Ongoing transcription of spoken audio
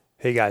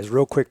Hey guys,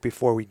 real quick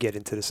before we get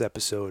into this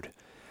episode,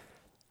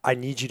 I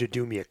need you to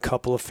do me a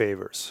couple of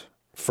favors.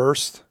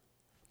 First,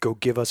 go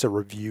give us a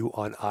review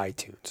on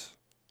iTunes.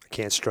 I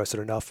can't stress it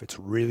enough. It's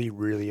really,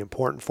 really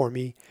important for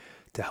me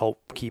to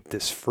help keep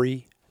this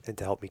free and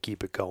to help me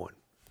keep it going.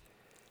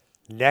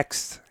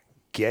 Next,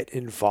 get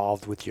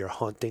involved with your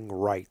hunting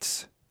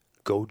rights.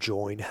 Go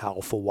join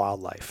Howl for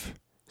Wildlife.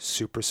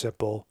 Super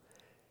simple.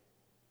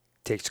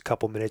 Takes a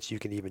couple minutes. You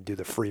can even do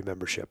the free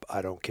membership.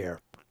 I don't care.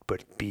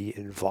 But be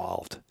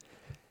involved.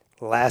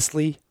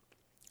 Lastly,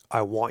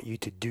 I want you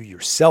to do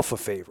yourself a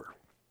favor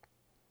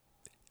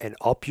and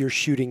up your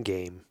shooting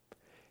game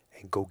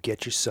and go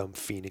get you some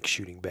Phoenix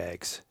shooting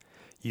bags.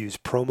 Use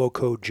promo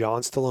code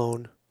John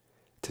Stallone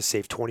to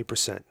save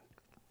 20%.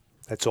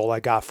 That's all I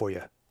got for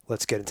you.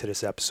 Let's get into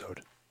this episode.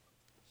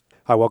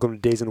 Hi, welcome to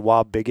Days in the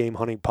Wild Big Game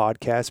Hunting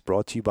Podcast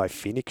brought to you by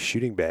Phoenix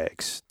Shooting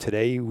Bags.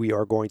 Today we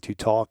are going to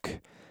talk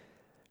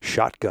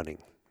shotgunning,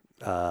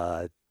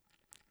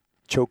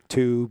 choke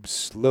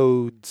tubes,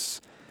 loads,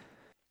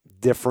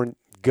 different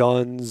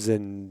guns,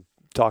 and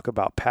talk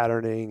about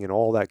patterning and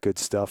all that good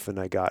stuff. And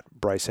I got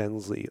Brice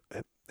Hensley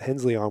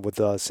on with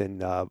us,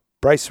 and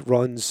Brice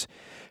runs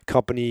a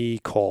company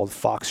called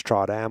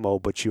Foxtrot Ammo,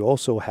 but you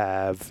also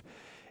have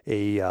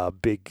a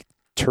big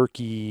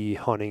turkey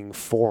hunting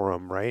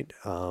forum, right?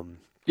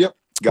 Yep,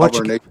 Why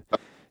don't Gobbler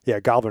yeah,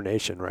 Gobbler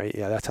Nation, right?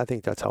 Yeah, I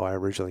think that's how I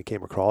originally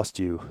came across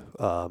you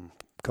a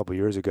couple of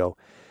years ago.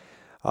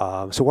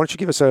 So why don't you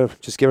give us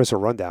a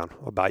rundown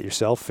about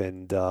yourself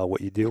and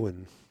what you do,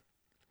 and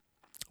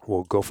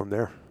we'll go from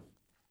there.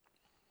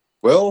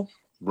 Well,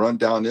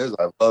 rundown is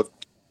I love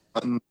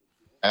hunting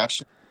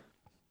passion.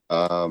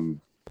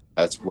 Um,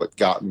 that's what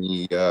got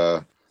me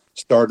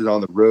started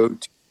on the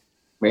road to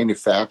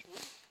manufacture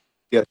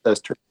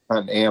TSS turkey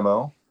hunting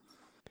ammo.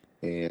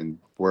 And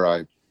where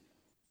I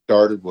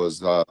started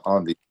was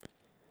on the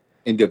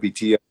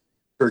NWT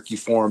turkey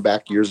forum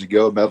back years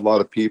ago. Met a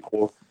lot of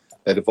people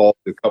that evolved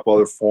to a couple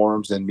other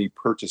forums, and me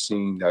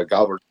purchasing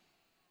Gobbler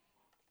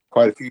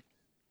quite a few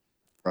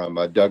from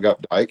Doug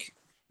Updike.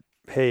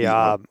 Hey, He's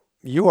one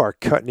you are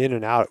cutting in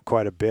and out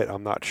quite a bit.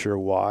 I'm not sure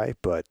why,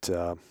 but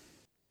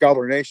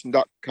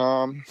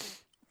GobblerNation.com,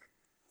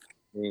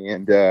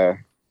 and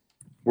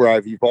where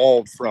I've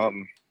evolved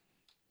from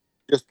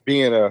just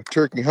being a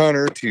turkey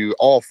hunter to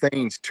all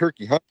things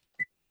turkey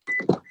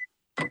hunting.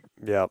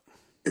 yeah.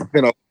 It's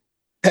been a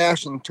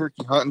passion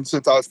turkey hunting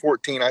since I was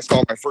 14. I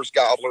saw my first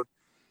gobbler,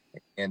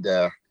 and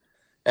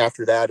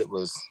after that, it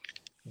was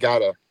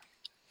gotta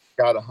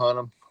hunt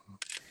them.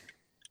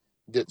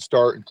 Didn't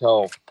start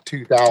until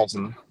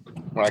 2000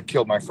 when I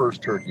killed my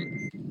first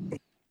turkey.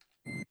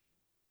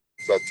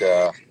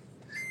 But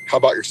how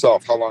about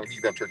yourself? How long have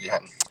you been turkey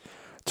hunting?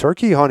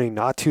 Turkey hunting,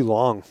 not too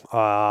long.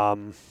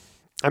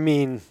 I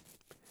mean,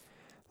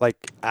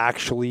 like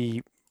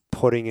actually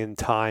putting in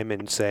time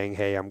and saying,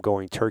 "Hey, I'm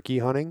going turkey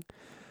hunting."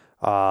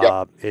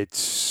 Yep.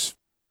 It's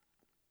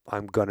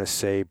I'm gonna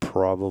say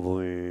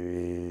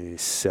probably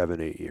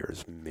 7, 8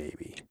 years,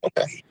 maybe.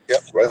 Okay.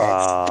 Yep. Right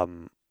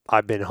on.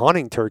 I've been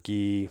hunting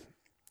turkey,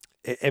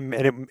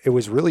 and it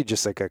was really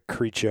just like a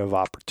creature of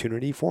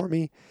opportunity for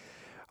me.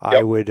 I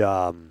Yep. would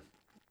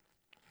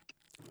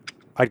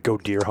I'd go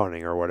deer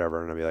hunting or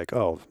whatever, and I'd be like,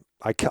 oh,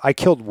 I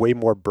killed way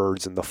more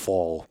birds in the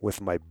fall with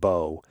my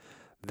bow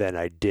than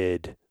I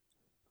did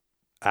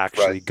Right.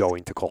 actually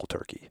going to cold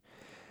turkey.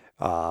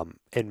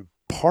 And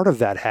part of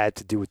that had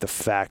to do with the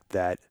fact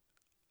that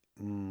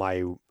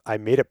I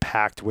made a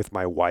pact with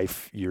my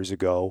wife years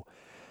ago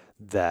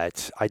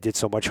that I did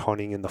so much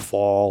hunting in the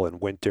fall and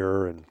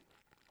winter, and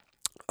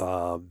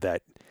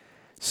that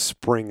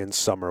spring and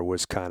summer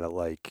was kind of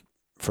like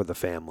for the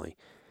family.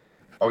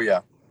 Oh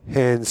yeah.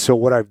 And so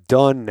what I've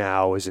done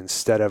now is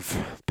instead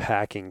of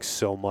packing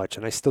so much,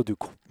 and I still do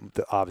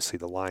obviously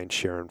the lion's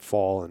share in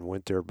fall and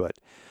winter, but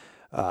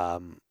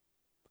um,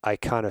 I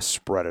kind of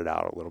spread it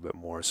out a little bit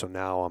more. So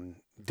now I'm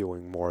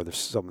doing more of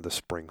some of the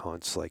spring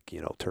hunts, like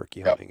turkey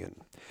Yep. hunting,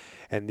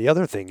 and the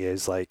other thing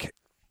is like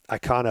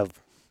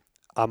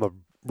I'm a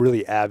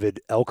really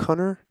avid elk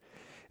hunter,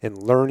 and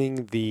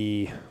learning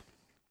the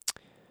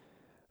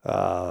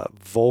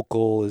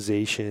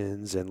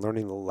vocalizations and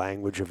learning the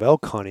language of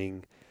elk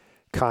hunting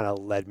kind of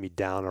led me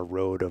down a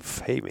road of,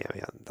 hey man,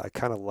 Yep.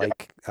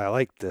 I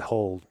like the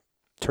whole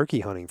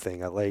turkey hunting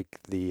thing. I like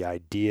the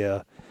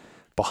idea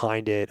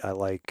behind it. I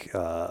like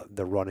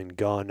the run and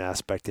gun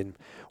aspect. And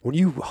when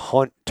you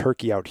hunt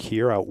turkey out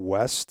here out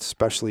west,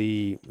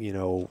 especially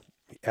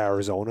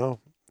Arizona,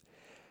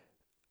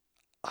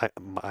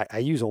 I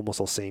use almost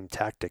the same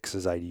tactics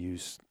as I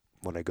use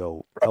when I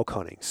go Right. elk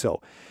hunting. So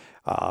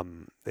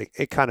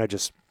it kind of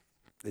just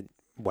it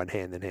went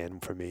hand in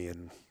hand for me,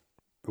 and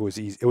it was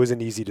easy. It was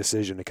an easy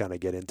decision to kind of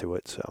get into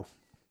it. So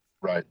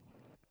Right.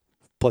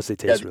 plus they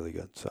Yeah. taste really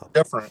good. So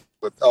Different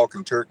with elk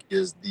and turkey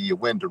is the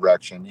wind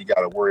direction. You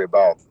got to worry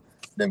about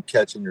them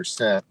catching your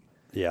scent.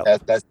 yeah,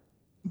 That's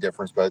the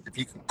difference. But if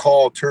you can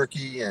call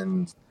turkey,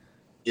 and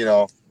a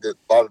lot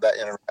of that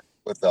interact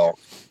with elk.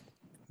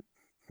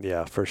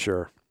 yeah, for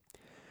sure.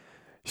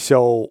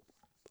 So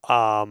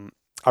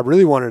I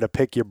really wanted to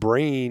pick your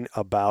brain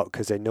about,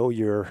 because I know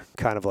you're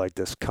kind of like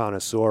this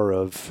connoisseur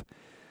of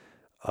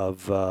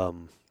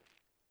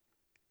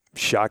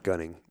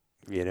shotgunning,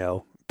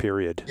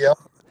 period. Yeah.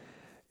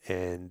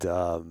 And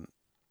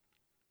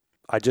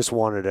I just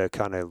wanted to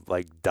kind of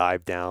like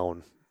dive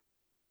down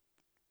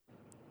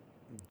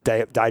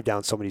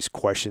some of these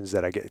questions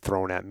that I get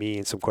thrown at me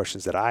and some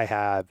questions that I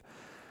have.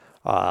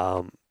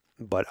 Um,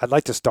 but I'd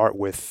like to start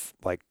with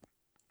like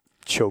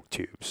choke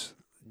tubes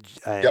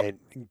Yep.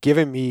 and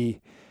giving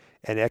me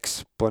an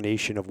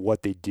explanation of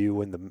what they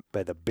do and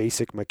the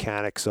basic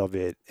mechanics of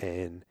it,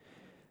 and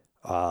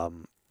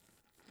um,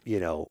 you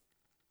know,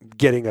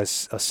 getting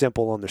us a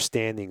simple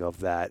understanding of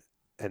that,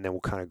 and then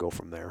we'll kind of go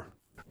from there.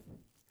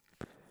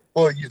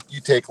 Well, you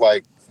take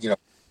like,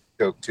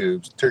 choke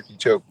tubes. Turkey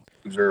choke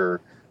tubes are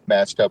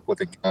matched up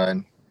with a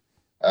gun.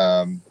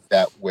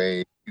 That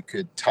way you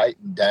could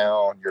tighten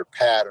down your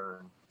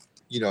pattern,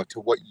 to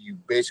what you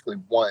basically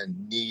want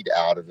and need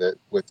out of it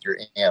with your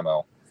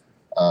ammo.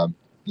 Um,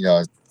 you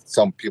know,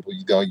 some people,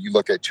 you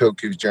look at choke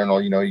tubes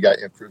general, you got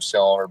improved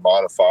cylinder,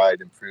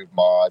 modified, improved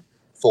mod,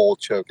 full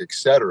choke,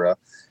 etc.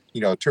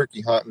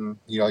 Turkey hunting,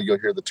 you'll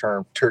hear the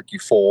term turkey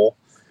full.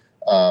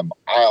 I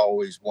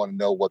always want to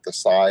know what the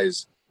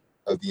size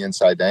of the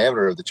inside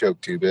diameter of the choke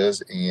tube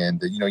is.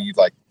 And, you'd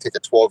like take a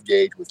 12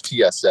 gauge with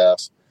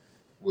TSS,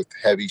 with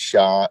heavy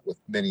shot, with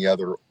many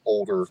other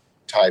older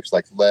types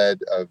like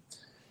lead of,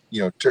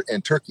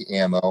 and turkey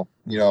ammo,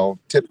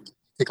 typically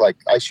like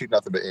I shoot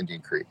nothing but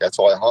Indian Creek. That's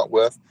all I hunt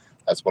with.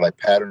 That's what I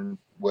pattern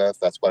with.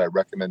 That's what I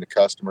recommend to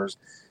customers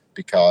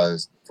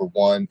because, for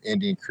one,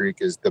 Indian Creek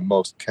is the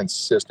most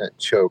consistent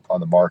choke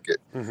on the market.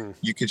 Mm-hmm.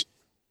 You could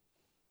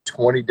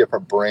 20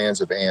 different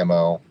brands of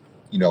ammo.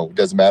 It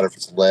doesn't matter if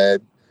it's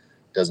lead,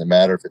 doesn't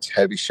matter if it's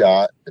heavy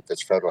shot, if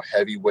it's federal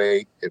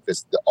heavyweight, if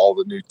it's all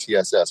the new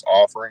TSS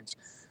offerings.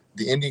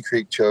 The Indian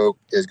Creek choke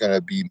is going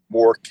to be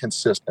more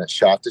consistent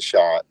shot to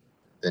shot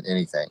than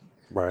anything.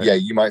 Right. Yeah,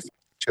 you might find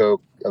a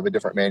choke of a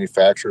different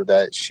manufacturer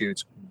that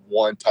shoots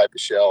one type of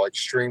shell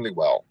extremely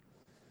well,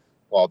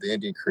 while the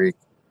Indian Creek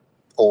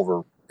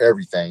over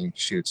everything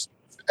shoots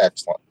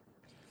excellent.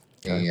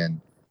 Okay.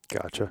 And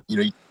Gotcha.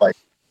 like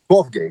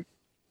 12 gauge.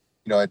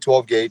 At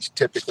 12 gauge,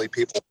 typically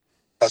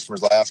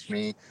customers will ask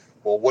me,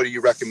 well, what do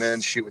you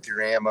recommend shoot with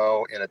your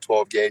ammo in a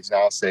 12 gauge? And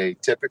I'll say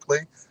typically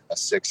a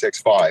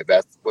 6.65.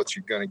 That's what's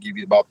going to give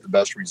you about the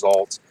best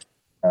results.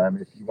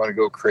 If you want to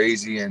go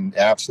crazy and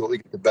absolutely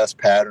get the best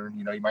pattern,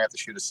 you might have to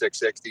shoot a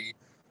 660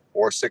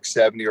 or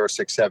 670 or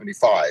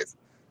 675.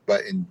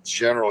 But in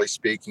generally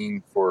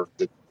speaking, for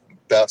the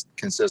best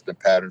consistent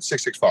pattern,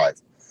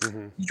 665.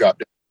 Mm-hmm. You drop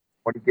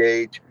down 20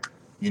 gauge,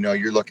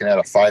 you're looking at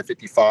a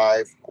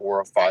 555 or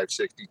a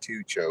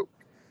 562 choke.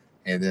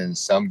 And then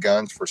some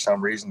guns, for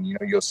some reason,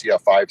 you'll see a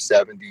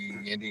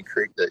 570 Indian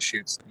Creek that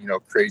shoots,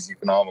 crazy,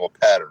 phenomenal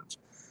patterns.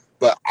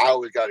 But I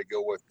always got to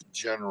go with the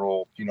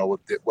general,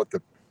 what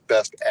the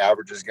best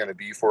average is going to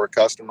be for a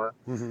customer,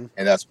 Mm-hmm.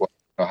 and that's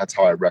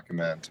how I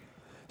recommend.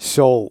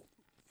 So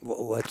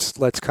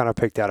let's kind of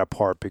pick that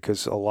apart,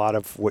 because a lot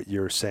of what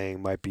you're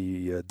saying might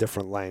be a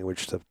different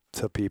language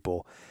to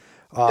people.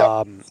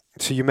 Yep.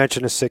 So you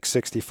mentioned a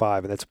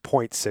 665, and that's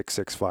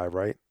 .665,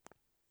 right?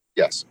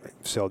 Yes.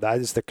 So that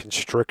is the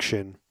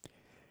constriction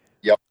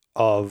Yep.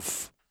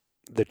 of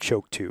the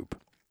choke tube.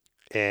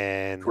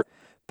 And Correct.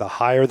 the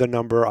higher the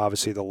number,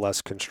 obviously the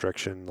less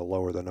constriction, the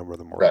lower the number,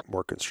 the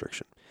more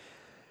constriction.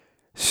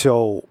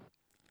 So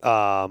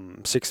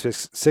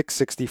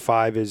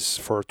 665 is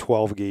for a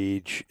 12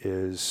 gauge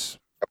is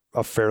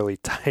a fairly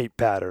tight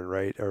pattern,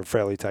 right? Or a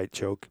fairly tight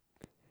choke.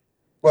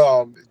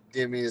 Well,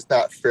 I mean, it's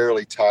not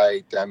fairly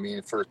tight. I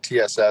mean, for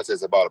TSS,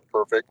 it's about a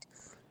perfect.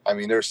 I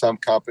mean, there's some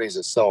companies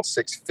that sell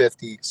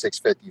 650,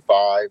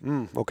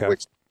 655, Okay.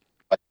 which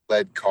like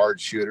lead card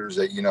shooters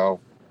that,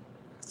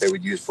 they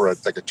would use for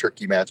like a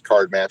turkey match,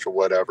 card match, or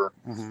whatever.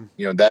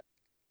 Mm-hmm. That's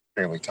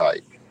extremely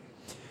tight.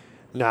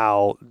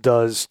 Now,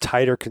 does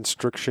tighter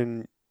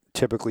constriction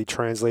typically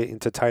translate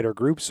into tighter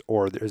groups,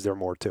 or is there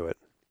more to it?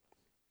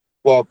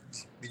 Well,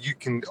 you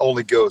can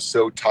only go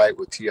so tight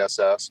with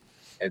TSS,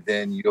 and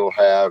then you'll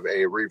have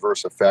a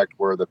reverse effect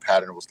where the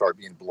pattern will start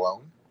being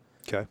blown.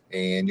 Okay.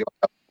 And you'll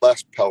have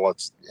less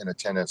pellets in a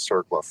 10-inch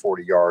circle at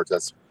 40 yards.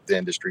 That's the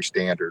industry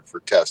standard for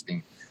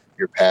testing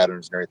your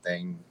patterns and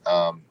everything.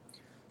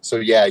 So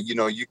yeah, you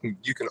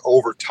can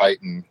over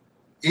tighten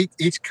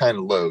each kind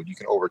of load. You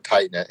can over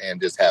tighten it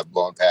and just have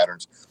blown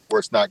patterns where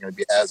it's not going to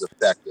be as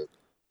effective.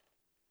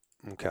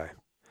 Okay.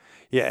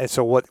 Yeah. And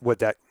so what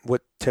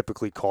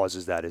typically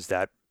causes that? Is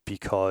that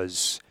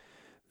because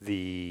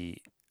the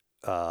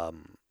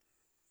um,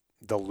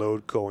 the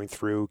load going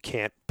through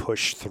can't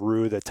push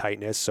through the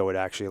tightness, so it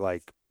actually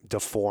like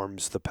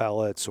deforms the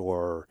pellets,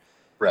 or?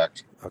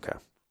 Correct. Okay.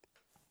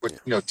 Which,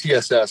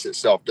 TSS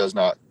itself does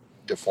not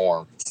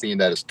deform, being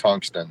that it's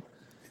tungsten.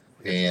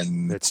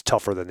 And it's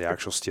tougher than the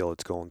actual steel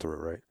it's going through,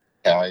 right?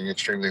 Yeah,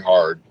 extremely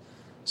hard.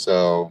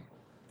 So,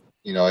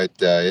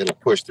 it'll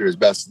push through as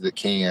best as it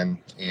can,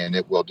 and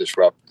it will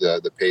disrupt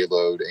the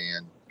payload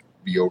and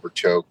be over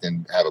choked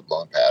and have a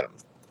blown pattern.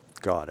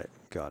 Got it.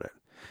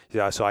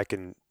 Yeah, so I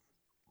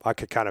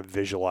could kind of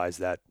visualize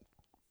that.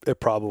 It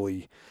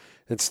probably,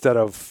 instead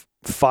of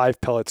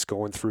 5 pellets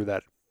going through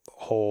that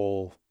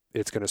hole,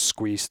 it's going to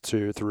squeeze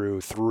through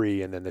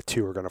 3, and then the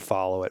 2 are going to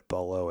follow it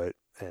below it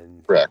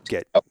and Correct.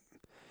 get Yep.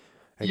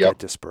 get Yep.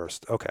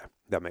 dispersed. Okay,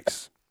 that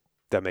makes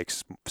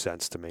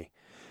sense to me.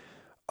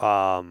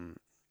 Um,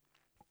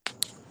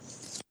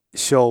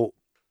 so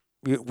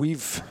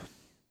we've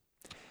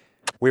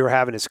we were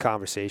having this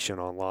conversation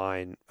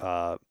online.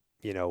 I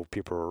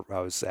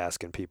was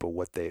asking people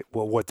what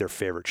their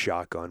favorite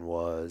shotgun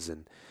was,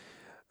 and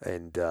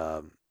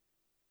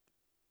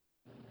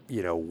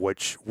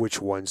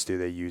which ones do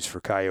they use for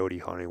coyote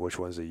hunting, which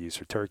ones they use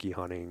for turkey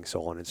hunting,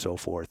 so on and so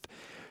forth.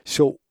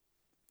 So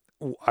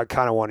I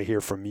kind of want to hear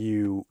from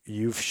you.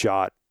 You've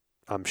shot,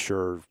 I'm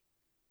sure,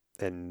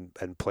 and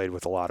played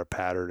with a lot of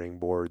patterning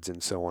boards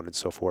and so on and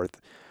so forth.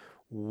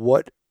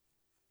 What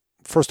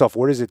First off,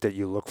 what is it that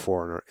you look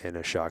for in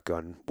a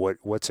shotgun?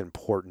 What's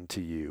important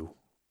to you,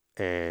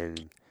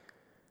 and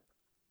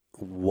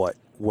what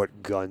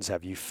guns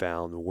have you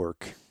found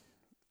work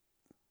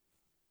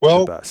the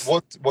Well, best?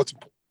 what's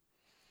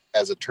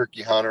as a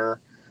turkey hunter,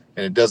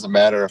 and it doesn't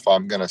matter if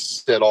I'm going to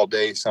sit all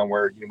day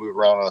somewhere, move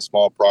around on a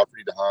small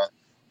property to hunt,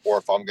 or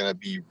if I'm going to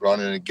be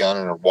running a gun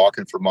or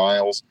walking for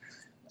miles.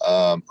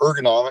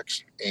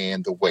 Ergonomics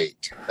and the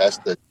weight. That's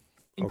the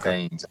main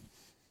Okay. things.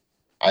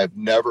 I've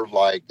never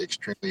liked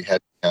extremely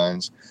heavy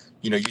guns.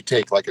 You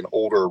take like an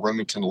older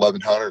Remington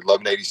 1100,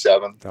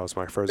 1187, That was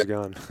my first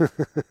gun.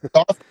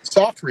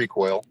 soft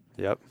recoil,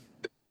 Yep.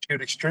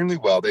 shoot extremely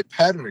well. They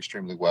pattern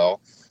extremely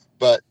well.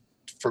 But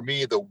for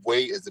me, the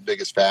weight is the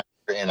biggest factor,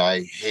 and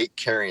I hate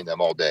carrying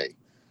them all day.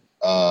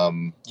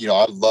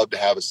 I'd love to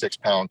have a 6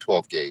 pound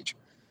 12 gauge.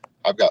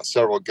 I've got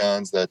several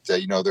guns that,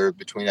 they're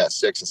between that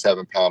 6 and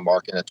 7 pound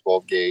mark in a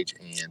 12 gauge.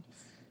 And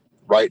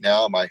right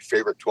now, my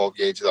favorite 12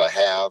 gauge that I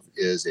have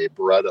is a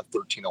Beretta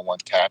 1301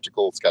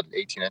 Tactical. It's got an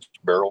 18-inch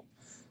barrel.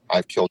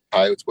 I've killed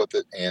coyotes with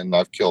it, and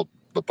I've killed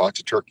a bunch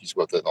of turkeys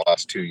with it in the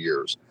last 2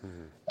 years.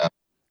 Mhm. Uh, I'm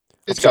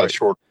it's got a sorry.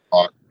 short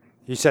stock.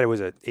 You said it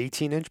was an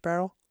 18-inch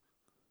barrel?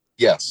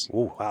 Yes.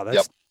 Ooh, wow, Yep.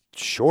 that's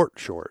short,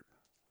 short.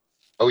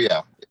 Oh,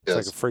 yeah, it It's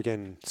like a is.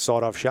 freaking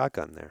sawed-off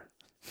shotgun there.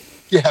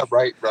 Yeah,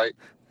 right, right.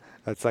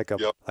 That's like a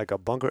Yep.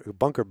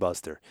 bunker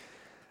buster.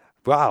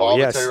 Wow, Well, I'm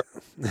going to tell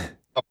yes. you,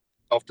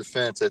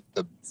 self-defense, it's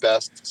the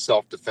best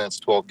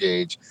self-defense 12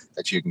 gauge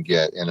that you can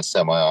get in a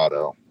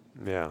semi-auto.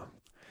 Yeah.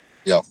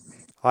 Yep.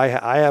 I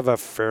have a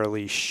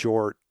fairly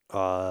short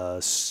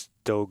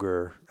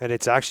Stoger, and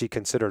it's actually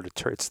considered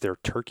it's their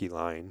turkey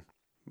line,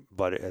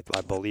 but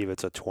I believe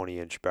it's a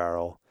 20-inch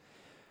barrel.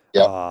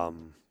 Yep.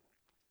 Um,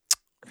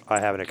 I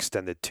have an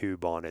extended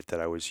tube on it that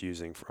I'm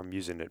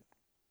using it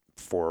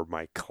for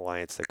my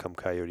clients that come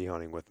coyote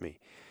hunting with me.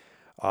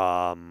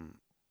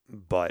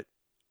 But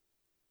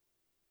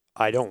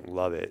I don't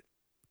love it.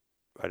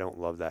 I don't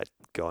love that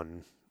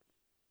gun,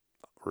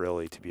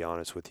 really, to be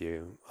honest with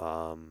you.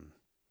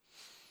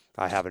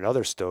 I have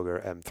another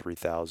Stoger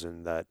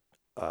M3000 that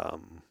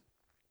um,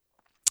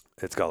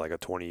 it's got like a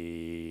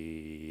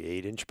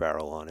 28-inch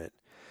barrel on it,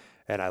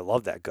 and I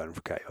love that gun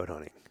for coyote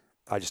hunting.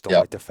 I just don't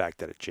Yep. like the fact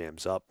that it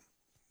jams up.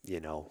 You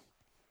know,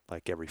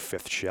 like every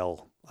fifth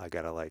shell, I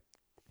gotta like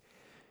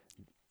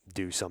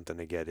do something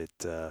to get it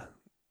to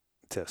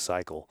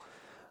cycle.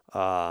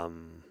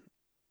 Um,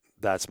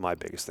 that's my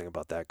biggest thing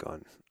about that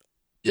gun.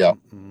 Yep.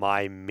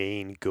 My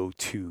main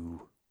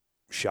go-to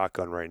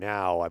shotgun right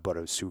now, I bought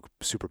a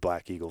Super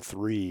Black Eagle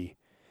 3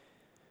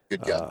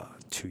 Good gun.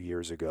 2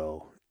 years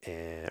ago,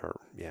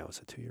 was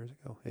it 2 years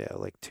ago? Yeah,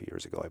 like 2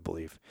 years ago, I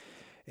believe.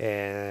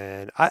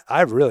 And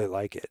I really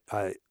like it.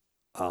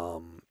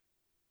 Um,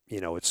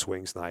 it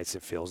swings nice,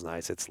 it feels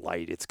nice, it's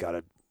light, it's got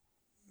a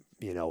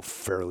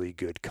fairly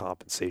good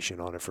compensation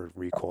on it for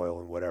recoil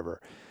and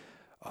whatever.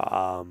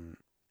 Um,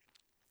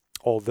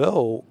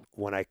 Although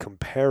when I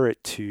compare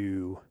it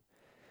to,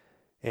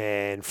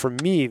 and for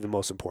me, the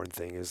most important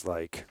thing is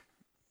like,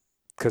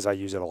 because I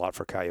use it a lot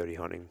for coyote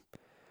hunting,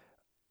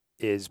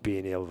 is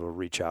being able to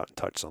reach out and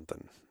touch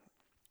something.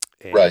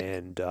 Right.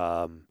 And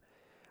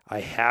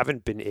I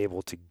haven't been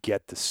able to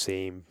get the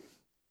same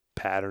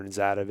patterns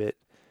out of it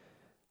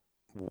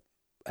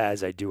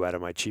as I do out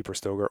of my cheaper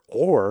Stoger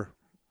or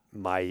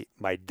my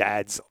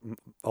dad's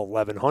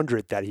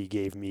 1100 that he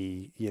gave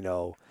me.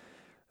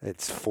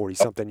 It's 40 Yep.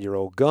 something year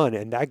old gun,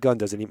 and that gun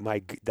doesn't even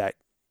that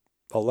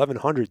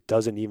 1100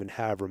 doesn't even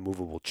have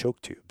removable choke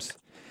tubes.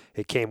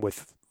 It came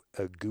with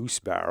a goose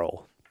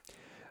barrel,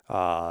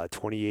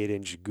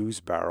 28-inch goose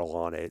barrel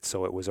on it,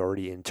 so it was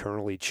already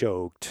internally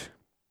choked.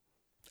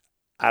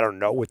 I don't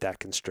know what that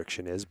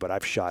constriction is, but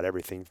I've shot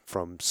everything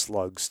from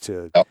slugs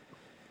to, Yep.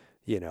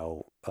 you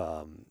know,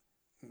 um,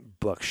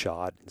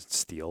 buckshot,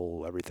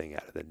 steel, everything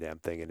out of the damn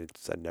thing, and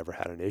I never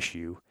had an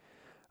issue.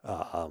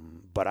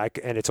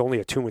 And it's only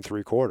a 2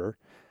 3/4.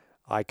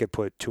 I could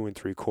put 2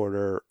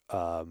 3/4.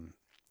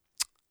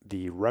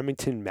 The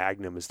Remington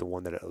Magnum is the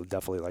one that I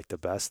definitely like the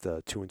best.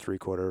 The 2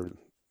 3/4.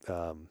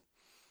 Um,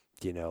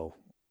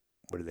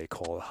 what do they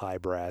call it? High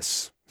Yep.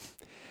 brass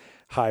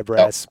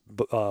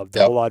Yep.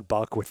 double odd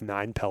buck with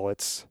 9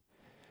 pellets.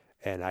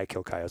 and I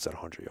kill coyotes at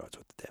 100 yards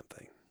with the damn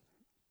thing.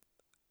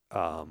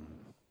 Um,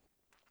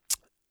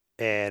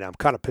 and I'm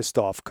kind of pissed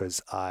off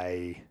because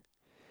my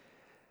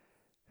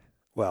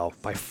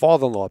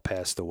father-in-law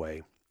passed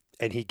away,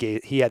 and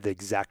he had the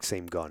exact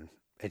same gun,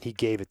 and he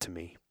gave it to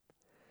me,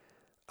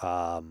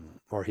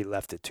 or he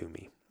left it to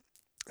me.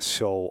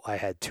 So I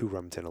had two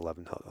Remington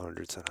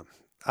 1100s, and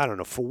I don't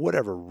know, for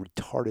whatever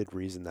retarded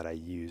reason that I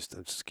used,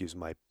 excuse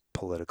my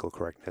political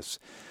correctness,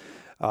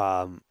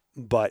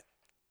 but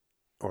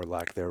or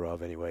lack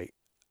thereof anyway.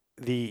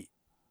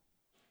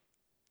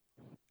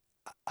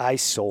 I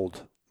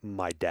sold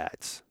my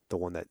dad's, the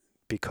one that,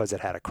 because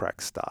it had a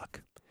cracked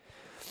stock.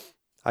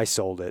 I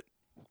sold it,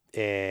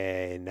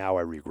 and now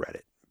I regret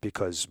it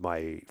because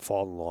my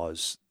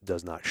father-in-law's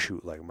does not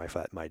shoot like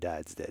my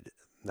dad's did,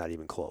 not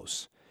even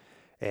close.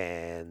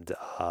 And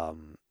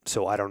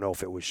so I don't know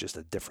if it was just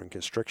a different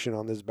constriction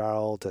on this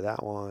barrel to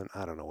that one.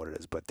 I don't know what it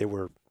is, but they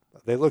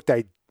looked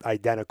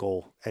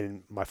identical,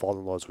 and my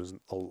father-in-law's was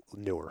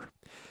newer,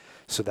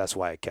 so that's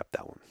why I kept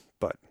that one.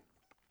 But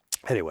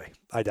anyway,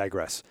 I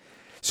digress.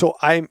 So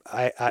I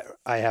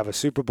have a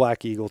Super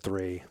Black Eagle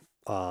 3.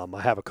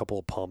 I have a couple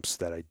of pumps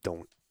that I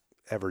don't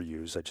ever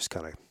use. I just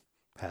kind of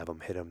have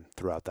them hit them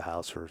throughout the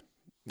house for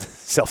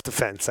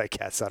self-defense, I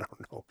guess. I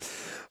don't know,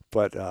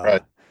 but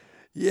Right.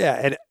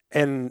 yeah,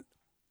 and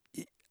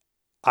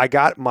I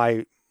got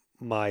my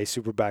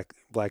Super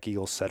Black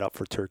Eagle set up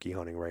for turkey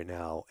hunting right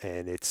now,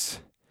 and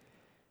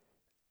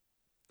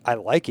I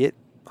like it.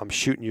 I'm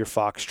shooting your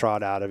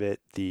foxtrot out of it,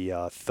 the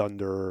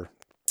Thunder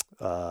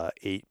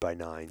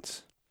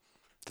 8x9s,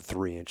 the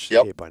 3-inch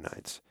Yep.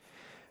 8x9s,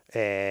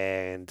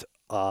 and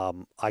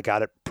I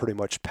got it pretty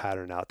much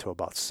patterned out to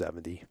about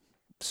 70.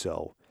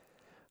 So,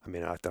 I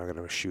mean, I'm not going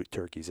to shoot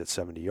turkeys at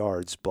 70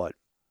 yards, but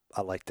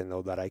I like to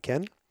know that I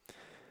can.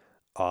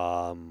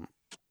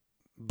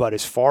 But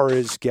as far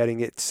as getting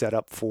it set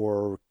up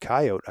for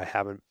coyote, I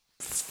haven't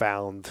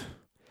found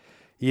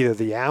either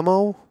the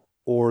ammo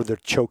or the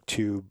choke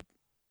tube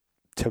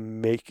to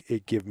make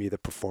it give me the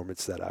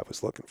performance that I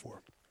was looking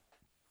for.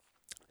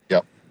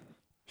 Yep.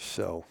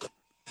 So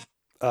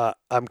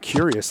I'm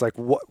curious, like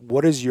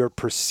what is your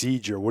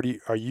procedure?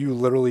 Are you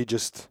literally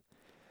just,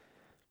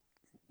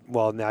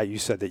 well, now you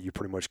said that you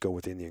pretty much go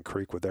with Indian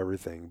Creek with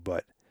everything,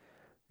 but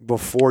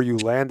before you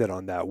landed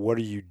on that, what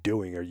are you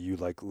doing? Are you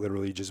like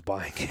literally just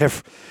buying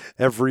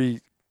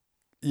every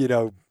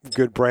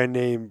good brand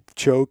name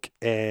choke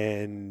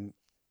and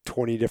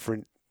 20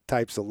 different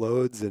types of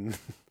loads and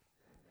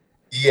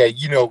Yeah,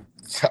 you're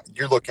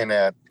looking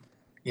at,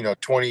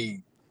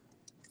 20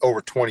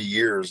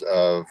 years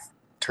of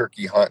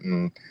turkey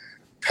hunting,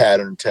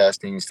 pattern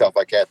testing, stuff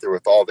like that. There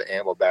with all the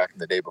ammo back in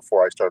the day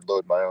before I started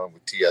loading my own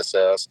with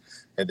TSS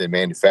and then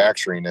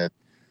manufacturing it.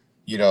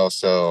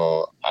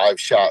 So I've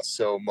shot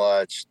so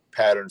much,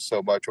 patterned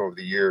so much over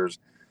the years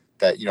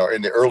that,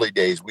 in the early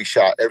days, we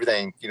shot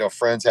everything.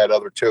 Friends had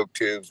other choke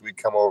tubes. We'd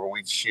come over,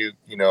 we'd shoot,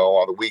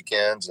 on the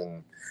weekends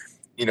and,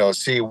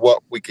 see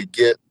what we could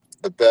get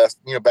the best,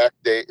 back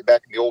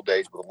in the old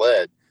days with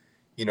lead.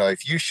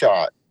 If you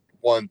shot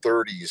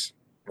 130s,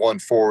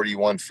 140,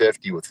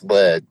 150 with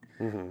lead,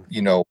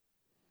 mm-hmm.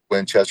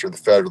 Winchester, the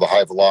Federal, the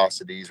high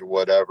velocities or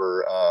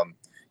whatever,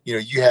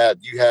 you had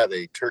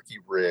a turkey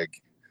rig.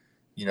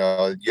 You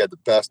had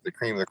the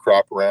cream of the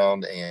crop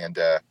around, and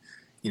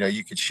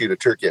you could shoot a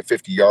turkey at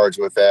 50 yards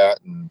with that,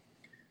 and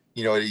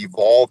it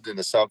evolved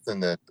into something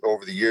that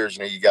over the years,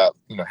 you got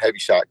heavy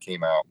shot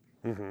came out,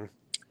 Mm-hmm.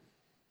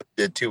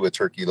 did too with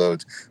turkey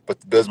loads, but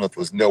the bismuth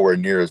was nowhere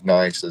near as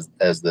nice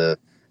as the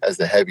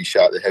heavy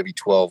shot, the heavy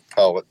 12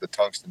 pellet, the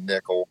tungsten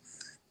nickel,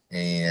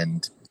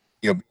 and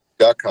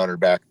duck hunter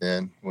back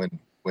then when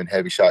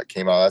heavy shot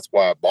came out. That's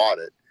why I bought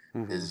it.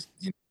 Mm-hmm. Is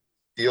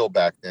steel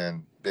back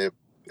then it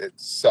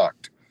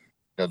sucked.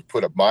 To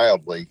put it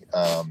mildly,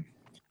 a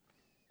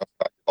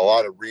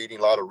lot of reading,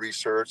 a lot of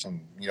research,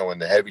 and when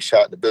the heavy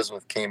shot and the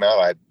bismuth came out,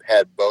 I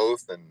had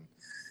both,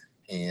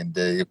 and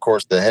of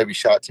course the heavy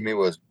shot to me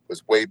was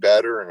way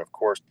better, and of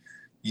course,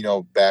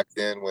 back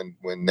then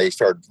when they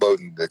started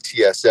loading the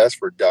TSS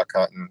for duck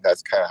hunting,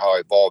 that's kind of how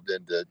I evolved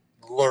into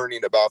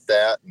learning about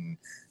that and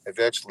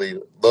eventually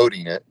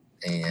loading it,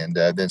 and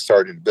then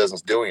started the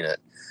business doing it.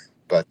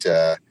 But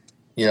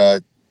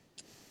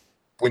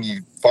when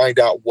you find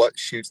out what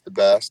shoots the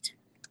best,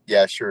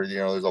 yeah, sure.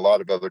 There's a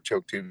lot of other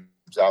choke tubes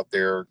out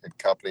there and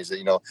companies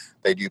that,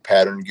 they do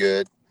pattern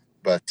good,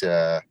 but,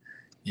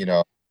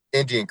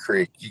 Indian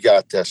Creek, you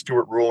got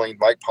Stuart Ruling,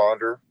 Mike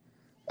Ponder,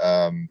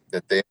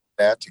 that they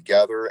that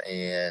together,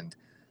 and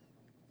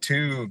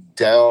two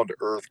down to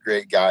earth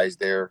great guys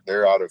there.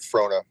 They're out of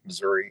Frona,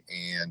 Missouri.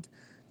 And,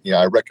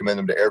 I recommend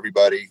them to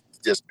everybody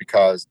just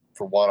because,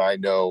 for one, I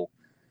know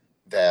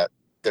that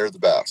they're the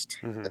best.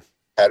 Mm-hmm.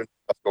 Pattern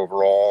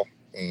overall.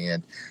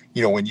 And,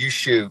 when you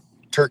shoot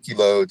turkey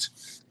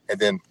loads, and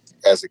then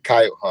as a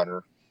coyote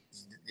hunter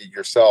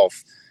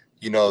yourself,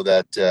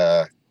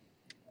 that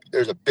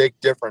there's a big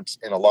difference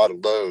in a lot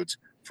of loads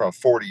from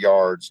 40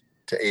 yards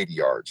to 80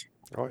 yards.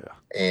 Oh yeah.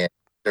 And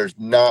there's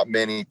not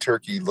many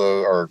turkey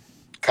load or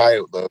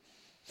coyote loads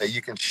that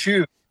you can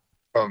shoot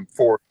from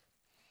 40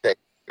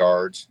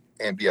 yards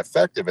and be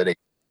effective at 8.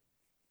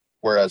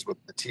 Whereas with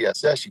the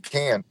TSS, you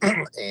can,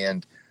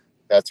 and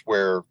that's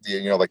where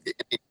like the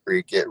Indian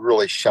Creek, it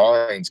really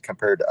shines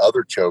compared to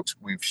other chokes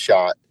we've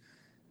shot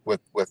with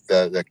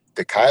the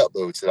coyote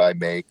loads that I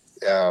make.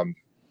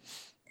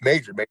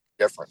 Major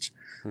difference.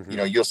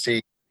 Mm-hmm. You'll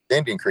see the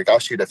Indian Creek, I'll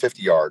shoot at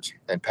 50 yards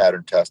and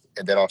pattern test,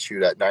 and then I'll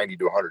shoot at 90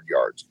 to 100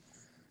 yards.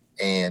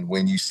 And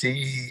when you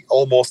see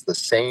almost the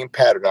same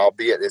pattern,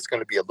 albeit it's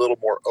going to be a little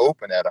more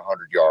open at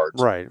 100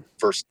 yards, right?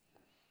 First,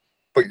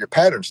 but your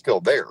pattern's still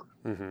there.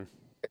 Mm-hmm.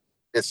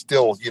 It's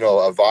still,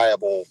 a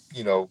viable,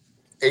 80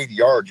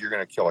 yards, you're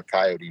going to kill a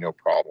coyote, no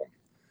problem.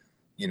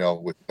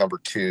 With number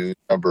 2,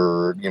 like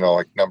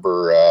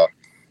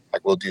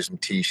we'll do some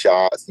tee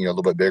shots, a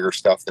little bit bigger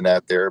stuff than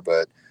that there.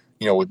 But,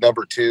 with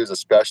number 2s,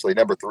 especially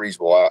number 3s,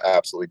 will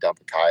absolutely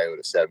dump a coyote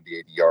at 70,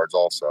 80 yards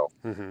also.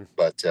 Mm-hmm.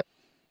 But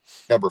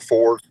number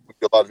 4s, we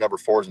do a lot of number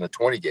 4s in the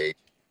 20 gauge.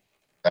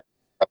 At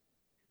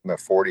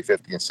 40,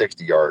 50, and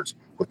 60 yards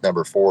with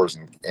number 4s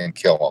and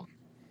kill them.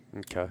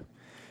 Okay.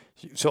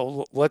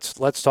 So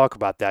let's talk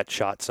about that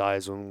shot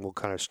size, and we'll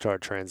kind of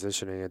start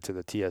transitioning into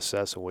the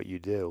TSS and what you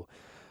do.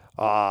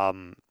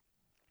 Like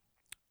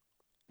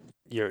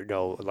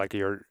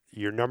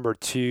your number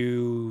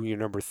 2, your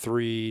number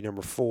 3,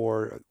 number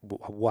 4.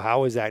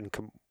 How is that?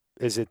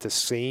 Is it the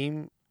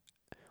same?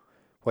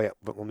 Wait,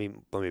 but let me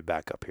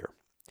back up here.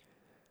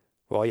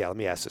 Well, yeah, let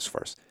me ask this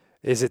first.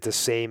 Is it the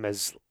same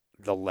as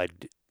the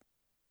lead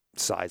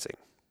sizing,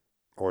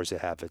 or does it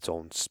have its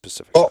own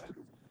specific size?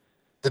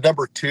 The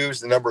number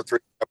 2s, the number 3,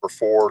 number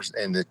 4s,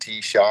 and the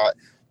tee shot,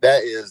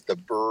 that is the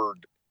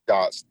bird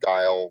dot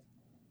style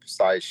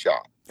size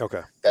shot.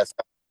 Okay. That's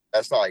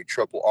not like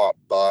triple op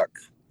buck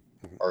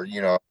or,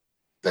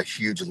 the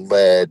huge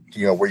lead,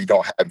 where you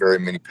don't have very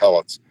many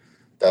pellets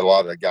that a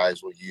lot of the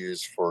guys will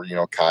use for,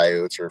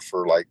 coyotes or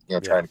for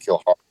trying to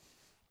kill hogs.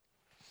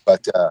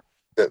 But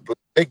the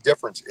big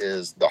difference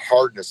is the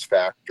hardness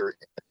factor in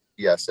the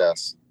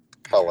TSS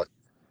pellet,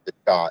 the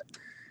shot.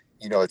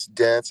 It's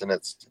dense and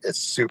it's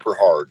super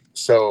hard.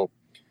 So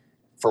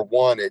for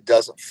one, it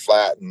doesn't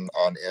flatten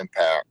on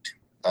impact.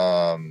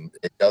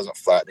 It doesn't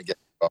flatten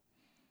against.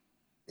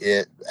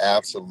 It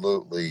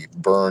absolutely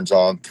burns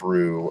on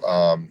through.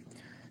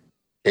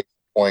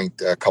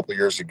 Point a couple of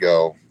years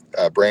ago,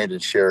 Brandon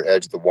Scher,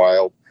 Edge of the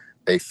Wild,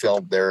 they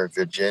filmed there in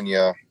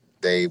Virginia.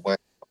 They went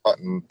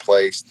hunting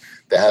place.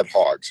 They had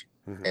hogs,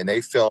 and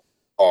they filmed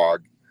a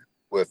hog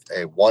with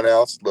a 1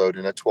 ounce load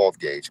in a 12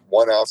 gauge,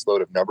 1 ounce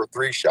load of number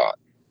 3 shot.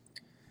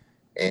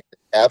 And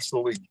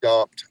absolutely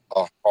dumped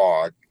a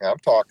hog. Now, I'm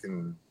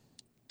talking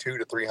 200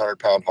 to 300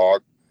 pound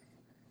hog,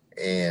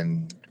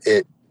 and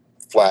it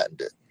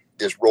flattened it,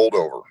 just rolled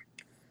over.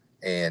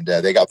 And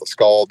they got the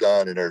skull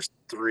done, and there's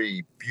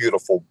 3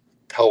 beautiful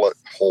pellet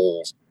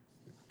holes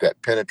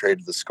that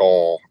penetrated the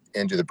skull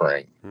into the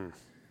brain.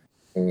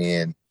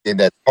 And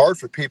that's hard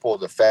for people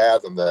to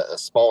fathom that a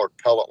smaller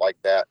pellet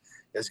like that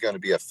is going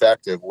to be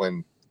effective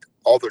when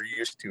all they're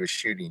used to is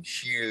shooting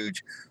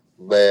huge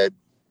lead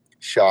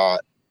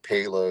shot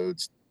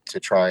payloads to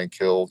try and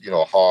kill,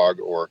 a hog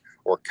or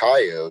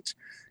coyotes.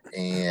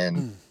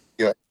 And,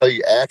 until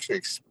you actually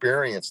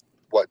experience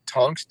what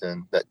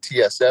tungsten, that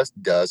TSS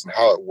does and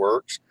how it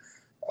works,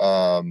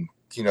 that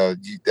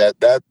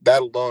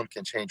alone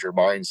can change your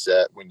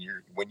mindset when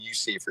you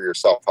see for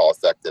yourself how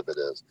effective it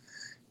is.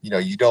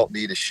 You don't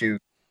need to shoot.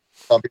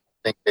 Some people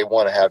think they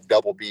want to have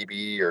double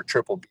BB or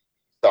triple BB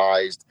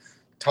sized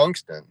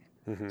tungsten.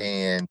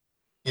 And,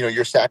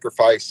 you're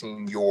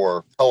sacrificing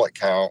your pellet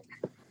count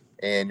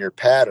and your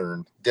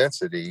pattern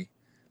density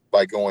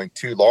by going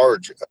too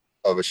large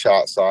of a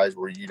shot size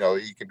where, you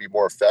can be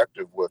more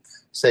effective with,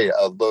 say,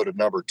 a load of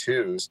number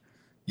 2s,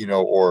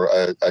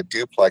 or a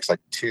duplex like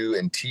 2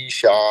 and tee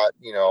shot.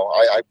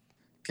 I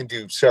can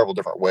do several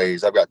different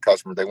ways. I've got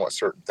customers, they want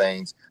certain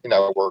things,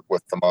 I work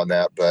with them on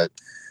that. But,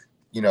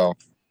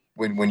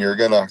 when you're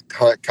going to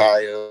hunt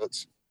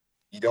coyotes,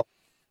 you don't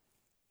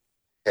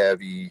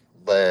heavy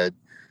lead.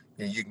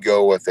 You can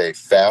go with a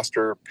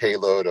faster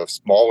payload of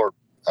smaller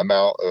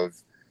amount of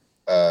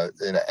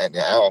an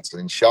ounce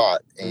in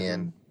shot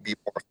and be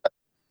more effective.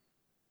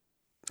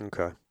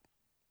 Okay.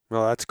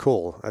 Well, that's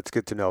cool. That's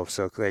good to know.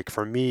 So, like,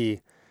 for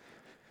me,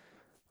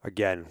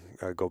 again,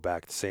 I go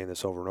back to saying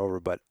this over and over,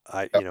 but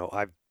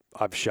I've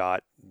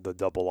shot the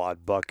double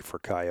odd buck for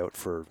coyote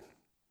for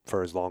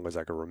as long as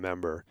I can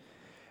remember,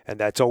 and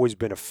that's always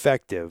been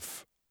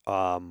effective.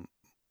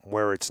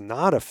 Where it's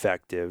not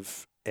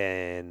effective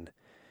and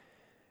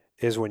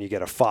is when you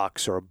get a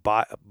fox or a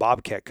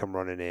bobcat come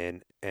running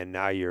in, and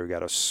now you've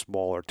got a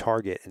smaller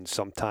target, and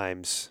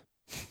sometimes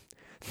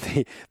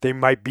they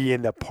might be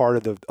in the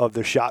part of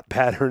the shot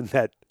pattern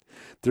that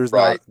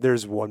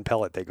there's one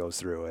pellet that goes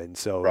through, and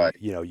so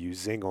you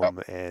zing them,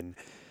 and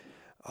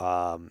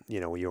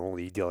you're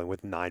only dealing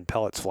with 9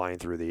 pellets flying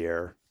through the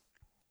air.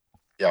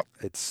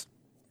 It's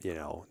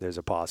there's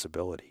a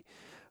possibility.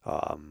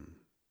 I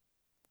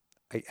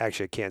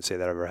can't say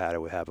that I've ever had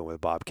it happen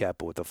with bobcat,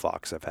 but with the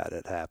fox I've had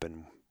it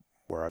happen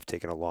where I've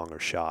taken a longer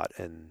shot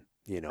and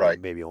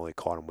maybe only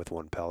caught him with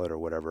 1 pellet or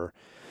whatever.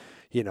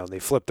 they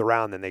flipped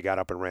around, then they got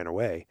up and ran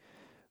away.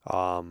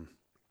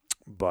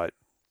 But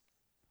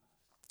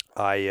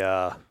you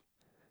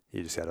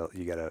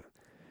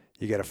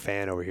got a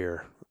fan over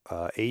here.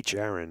 H.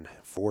 Aaron,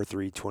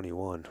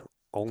 4321,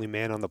 only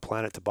man on the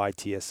planet to buy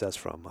TSS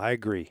from. I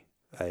agree.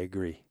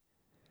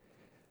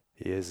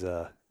 He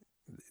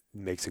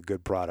makes a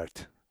good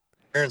product.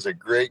 Aaron's a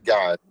great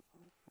guy.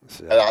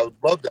 So, and I would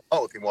love to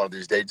hunt with him one of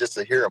these days, just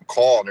to hear him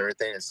call and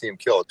everything and see him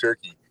kill a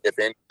turkey, if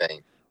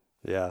anything.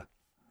 Yeah,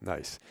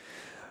 nice.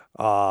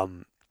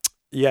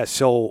 Yeah,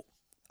 so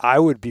I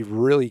would be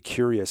really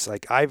curious.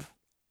 Like I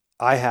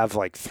have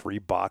like 3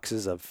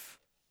 boxes of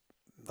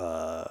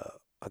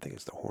I think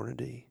it's the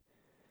Hornady.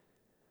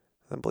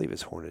 I believe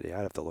it's Hornady.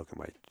 I'd have to look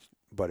at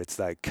but it's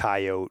that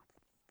coyote.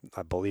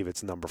 I believe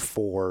it's number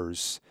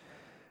 4s.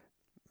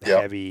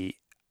 Yep. Heavy.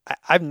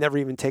 I've never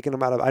even taken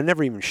them out of. I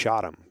never even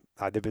shot them.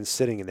 They've been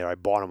sitting in there. I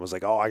bought them. Was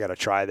like, oh, I got to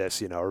try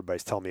this.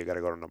 Everybody's telling me I got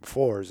to go to number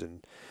 4s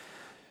and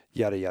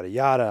yada yada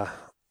yada.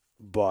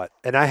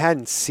 And I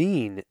hadn't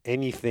seen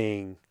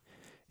anything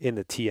in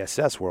the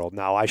TSS world.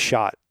 Now I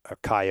shot a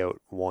coyote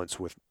once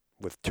with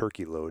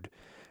turkey load,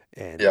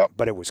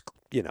 but it was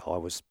I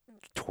was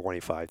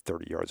 25,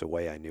 30 yards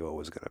away. I knew I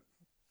was gonna.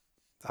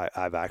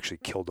 I've actually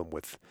killed them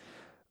with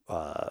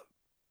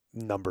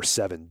number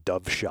 7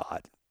 dove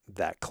shot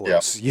that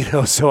close.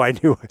 So I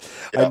knew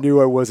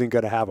I wasn't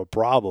gonna have a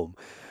problem.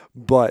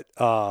 But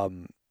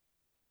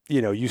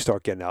you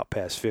start getting out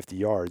past 50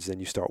 yards, then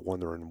you start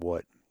wondering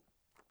what.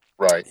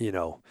 Right.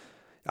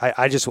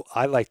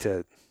 I like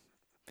to.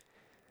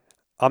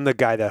 I'm the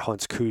guy that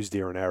hunts coos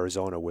deer in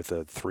Arizona with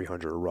a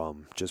 300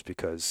 rum, just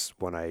because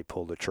when I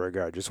pull the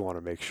trigger, I just want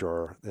to make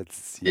sure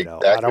that's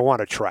Exactly. I don't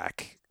want to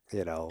track.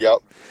 Yep.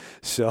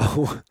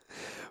 So,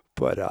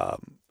 but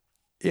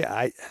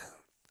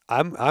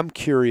I'm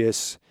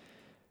curious.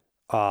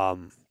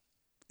 So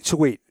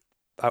wait,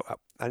 I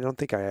don't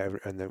think I ever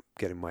end up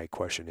getting my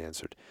question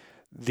answered.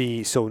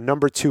 So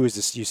number 2 is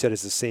this. You said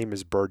it's the same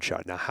as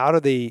birdshot. Now, how do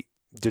they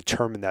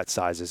determine that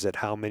size? Is it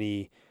how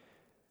many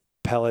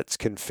pellets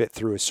can fit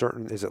through a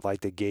certain? Is it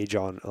like the gauge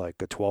on like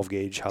the 12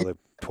 gauge? How the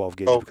 12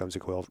 gauge becomes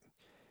equivalent?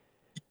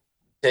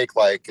 Take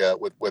like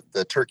with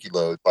the turkey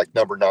load, like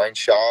number 9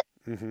 shot,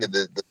 Mm-hmm.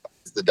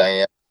 the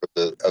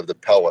diameter of the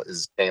pellet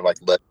is the same like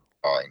lead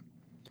 9,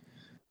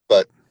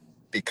 but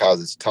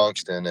because it's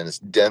tungsten and it's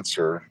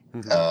denser,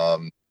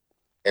 Mm-hmm.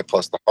 And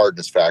plus the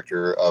hardness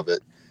factor of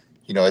it,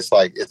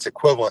 it's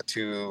equivalent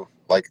to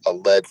like a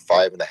lead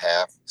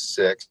 5.5,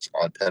 6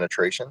 on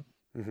penetration.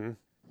 Mm-hmm.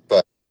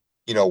 But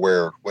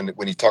where when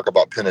you talk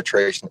about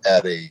penetration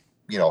at a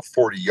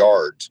 40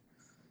 yards,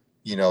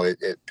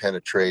 it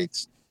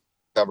penetrates.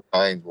 Number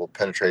 9 will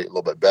penetrate a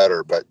little bit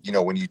better, but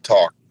when you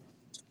talk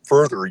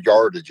further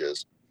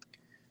yardages,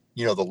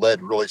 the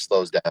lead really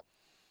slows down.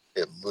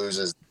 It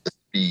loses the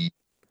speed,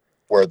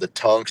 where the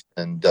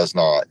tungsten does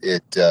not.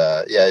 And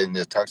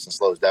the tungsten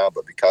slows down,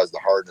 but because the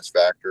hardness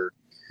factor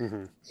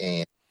Mm-hmm.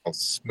 and how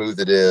smooth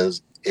it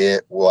is,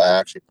 it will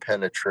actually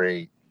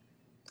penetrate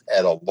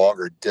at a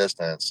longer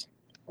distance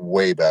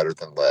way better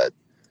than lead.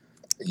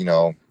 Mm-hmm.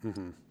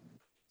 Okay.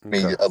 I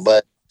mean, a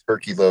lead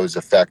turkey load is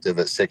effective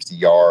at 60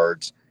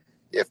 yards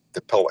if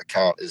the pellet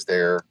count is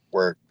there,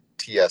 where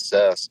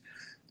TSS,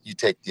 you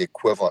take the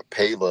equivalent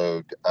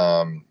payload,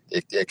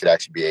 it could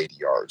actually be 80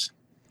 yards.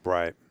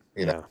 Right.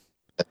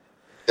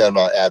 I'm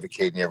not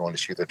advocating everyone to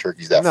shoot their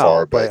turkeys that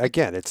far. But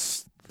again,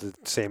 it's the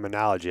same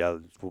analogy.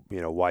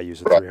 Why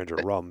use a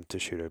 300 rum to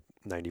shoot a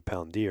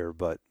 90-pound deer?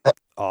 But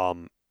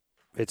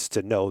it's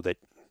to know that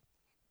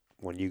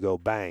when you go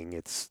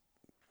bang,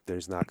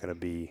 there's not going to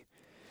be.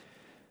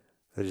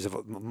 There's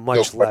a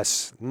much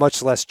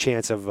less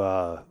chance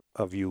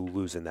of you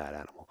losing that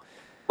animal.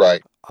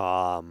 Right.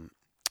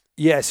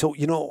 Yeah.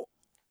 So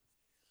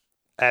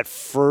at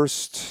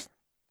first,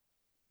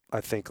 I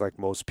think like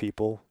most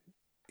people,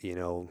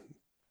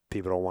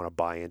 people don't want to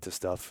buy into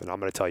stuff. And I'm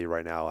going to tell you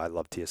right now, I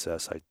love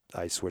TSS.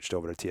 I switched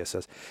over to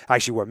TSS.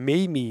 Actually, what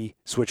made me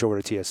switch over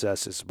to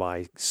TSS is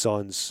my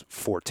son's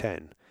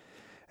 410.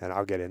 And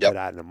I'll get into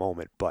that in a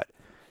moment. But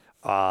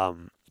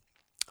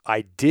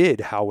I did,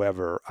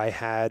 however, I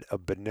had a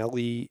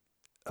Benelli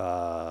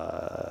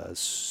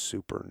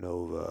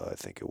Supernova, I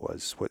think it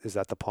was. What is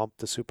that, the pump,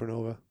 the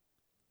Supernova?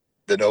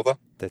 The Nova?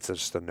 That's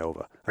just a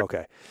Nova.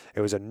 Okay.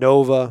 It was a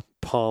Nova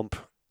pump,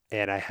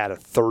 and I had a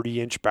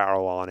 30-inch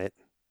barrel on it.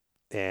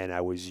 And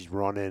I was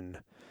running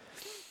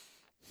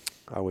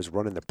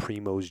the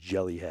Primo's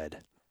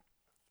Jellyhead.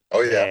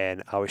 Oh yeah.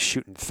 And I was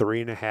shooting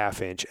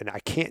 3.5 inch, and I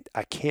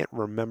can't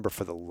remember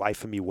for the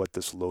life of me what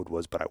this load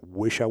was, but I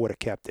wish I would have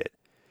kept it.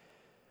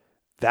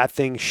 That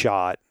thing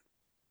shot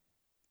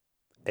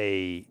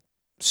a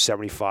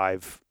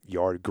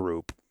 75-yard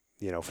group,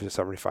 for the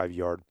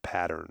 75-yard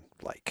pattern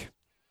like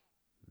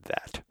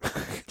that.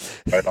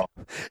 Right on.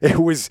 It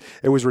was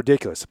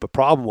ridiculous. But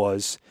problem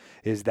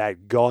is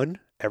that gun,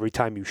 every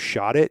time you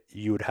shot it,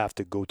 you would have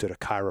to go to the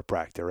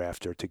chiropractor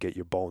after to get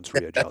your bones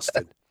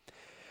readjusted.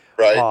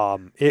 Right.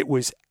 It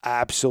was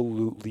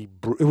absolutely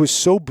it was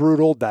so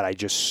brutal that I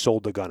just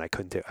sold the gun. I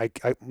couldn't do.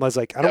 I was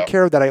like, I don't Yeah.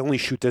 care that I only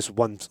shoot this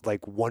one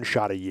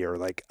shot a year.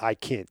 Like I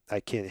can't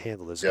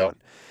handle this Yeah.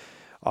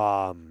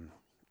 gun.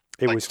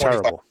 It Like was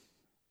 25. terrible.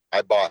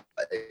 I bought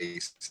a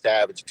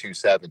Savage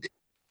 270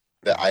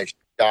 that Mhm. I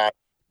shot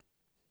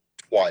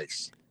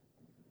twice.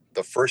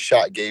 The first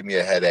shot gave me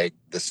a headache.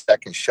 The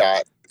second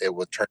shot, it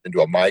would turn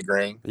into a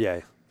migraine.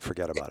 Yeah,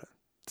 forget about it.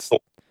 So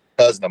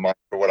cousin of mine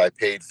for what I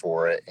paid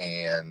for it,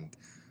 and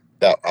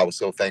that I was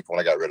so thankful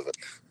when I got rid of it.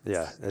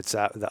 Yeah, it's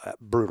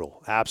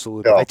brutal.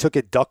 Absolutely. I Yeah. took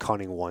it duck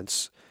hunting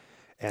once,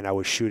 and I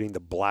was shooting the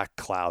black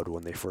cloud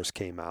when they first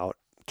came out,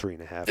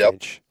 3.5 Yep.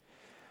 inch.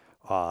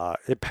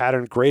 It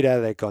patterned great out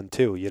of that gun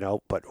too,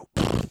 but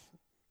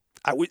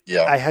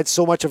Yeah. I had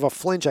so much of a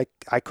flinch,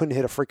 I couldn't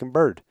hit a freaking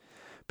bird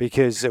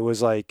because it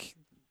was like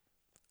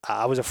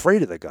I was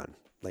afraid of the gun.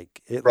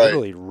 Like it Right.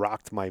 literally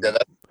rocked my Yeah.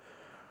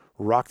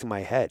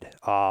 head.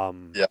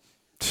 Yeah.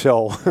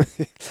 So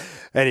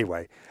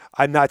anyway,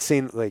 I'm not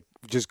saying like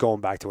just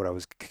going back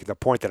to the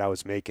point that I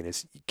was making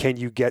is can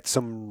you get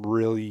some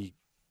really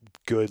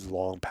good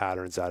long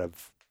patterns out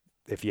of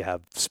if you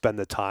have spend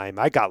the time.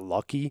 I got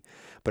lucky,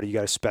 but you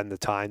got to spend the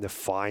time to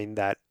find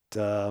that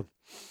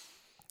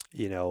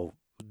you know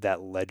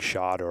that lead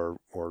shot or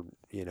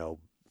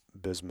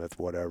bismuth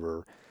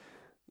whatever.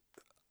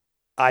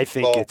 Well,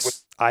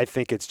 I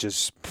think it's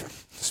just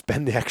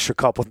spend the extra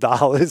couple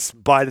dollars,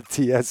 buy the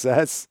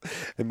TSS,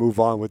 and move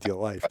on with your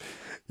life.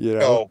 You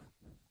know?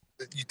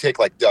 you take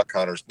like duck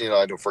hunters,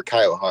 I know for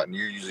coyote hunting,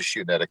 you're usually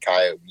shooting at a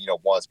coyote,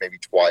 once, maybe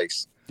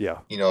twice. Yeah.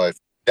 If you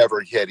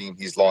never hit him,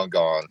 he's long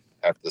gone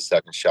after the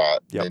second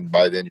shot. Yep. And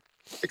by then you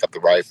pick up the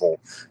rifle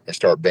and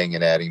start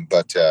banging at him.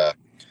 But,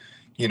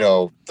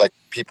 like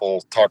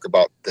people talk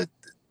about the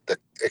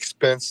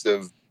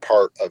expensive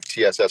part of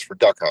TSS for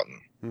duck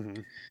hunting.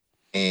 Mm-hmm.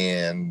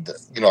 And,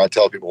 I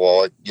tell people,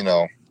 well,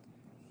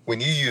 when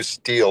you use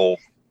steel,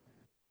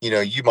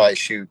 you might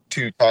shoot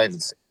 2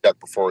 times the duck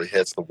before it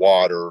hits the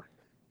water.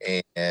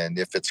 And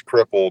if it's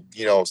crippled,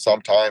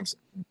 sometimes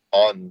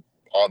on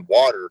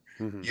water,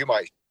 Mm-hmm. you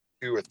might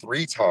shoot 2 or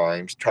 3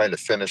 times trying to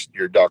finish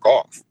your duck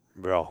off.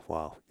 Oh,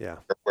 wow. Yeah.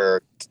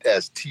 Where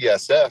as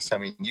TSS, I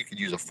mean, you could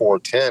use a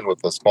 410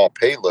 with a small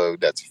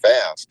payload that's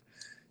fast,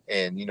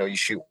 and you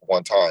shoot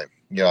one time.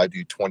 I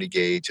do 20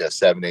 gauge,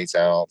 7/8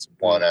 ounce,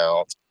 1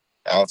 ounce,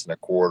 ounce and a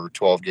quarter.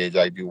 12 gauge,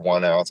 I do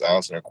 1 ounce,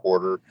 ounce and a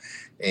quarter,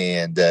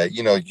 and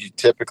you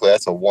typically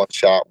that's a one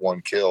shot,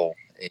 one kill,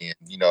 and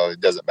it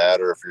doesn't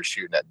matter if you're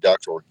shooting at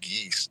ducks or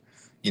geese.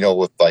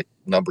 With like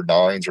number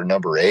 9s or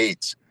number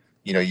 8s,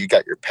 you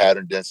got your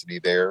pattern density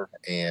there,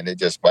 and it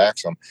just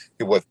whacks them.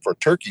 For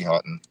turkey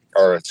hunting,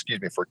 or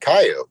excuse me, for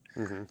coyote,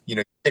 Mm-hmm.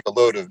 you take a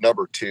load of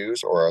number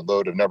 2s or a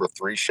load of number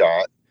 3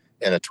 shot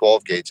and a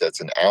 12 gauge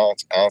that's an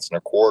ounce, ounce and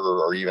a quarter,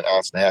 or even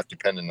ounce and a half,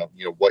 depending on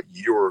what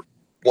you're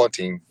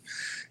wanting.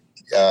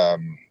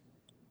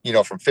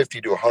 From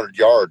 50 to 100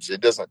 yards,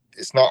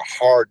 it's not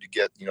hard to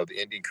get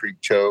the Indian Creek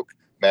choke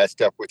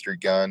matched up with your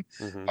gun.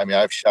 Mm-hmm. I mean,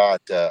 I've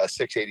shot a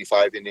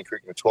 685 Indian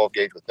Creek and a 12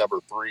 gauge with number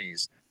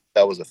 3s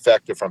that was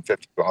effective from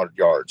 50 to 100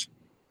 yards.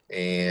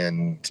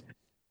 And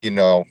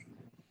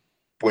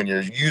when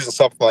you're using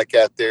something like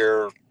that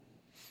there,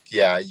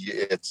 yeah,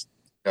 it's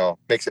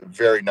makes it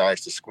very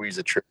nice to squeeze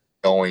the trigger,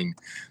 knowing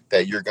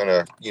that you're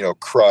gonna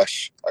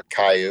crush a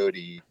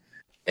coyote,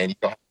 and you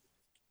don't have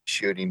to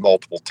shooting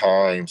multiple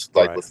times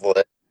like Right. with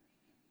lead.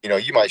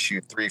 You might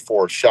shoot 3,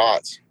 4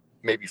 shots,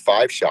 maybe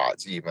 5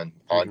 shots even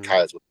on Mm-hmm.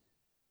 coyotes,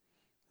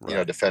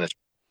 Right. to finish.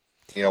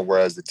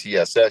 Whereas the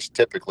TSS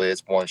typically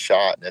it's one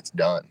shot and it's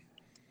done.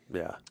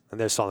 Yeah, and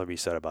there's something to be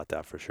said about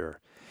that for sure.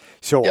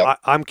 So Yep.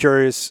 I'm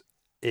curious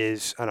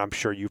and I'm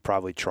sure you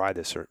probably tried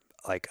this or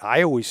like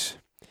I was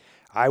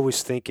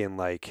thinking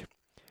like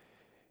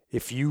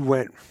if you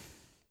went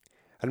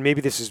and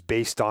maybe this is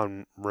based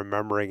on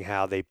remembering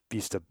how they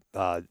used to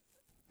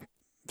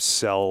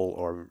sell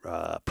or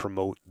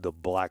promote the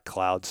black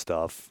cloud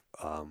stuff.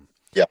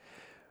 Yeah.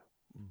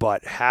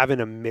 But having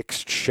a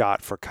mixed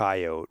shot for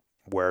coyote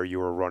where you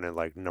were running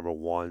like number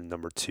 1,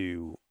 number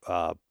 2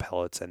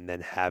 pellets and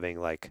then having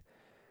like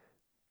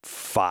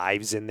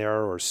 5s in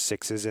there or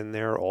 6s in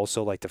there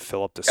also like to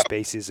fill up the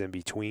spaces in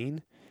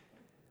between.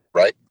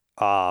 Right.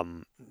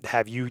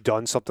 Have you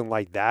done something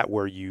like that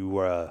where you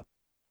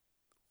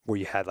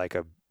had like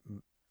a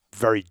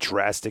very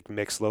drastic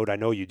mix load? I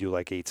know you do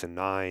like 8s and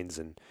 9s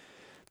and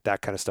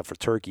that kind of stuff for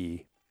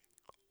turkey.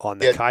 On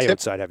the coyote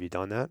side, have you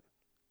done that?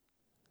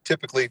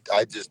 Typically,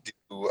 I just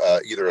do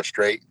either a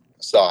straight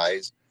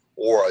size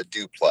or a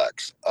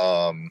duplex.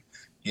 I've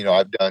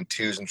done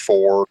 2s and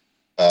 4,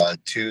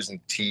 2s and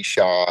T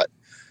shot.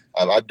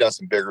 I've done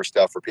some bigger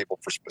stuff for people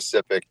for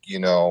specific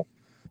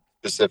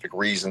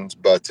reasons,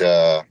 but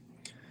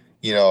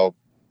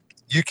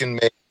you can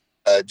make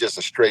just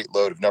a straight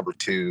load of number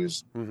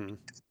 2s, Mm-hmm.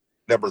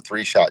 number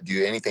 3 shot,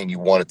 do anything you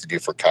want it to do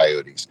for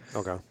coyotes.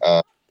 Okay.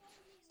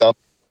 Some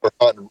we're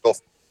hunting real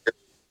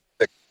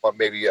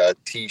maybe a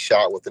T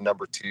shot with a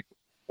number 2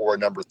 or a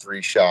number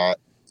 3 shot.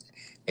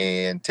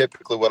 And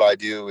typically what I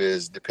do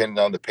is, depending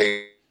on the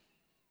pay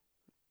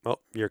Oh,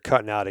 you're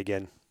cutting out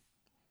again.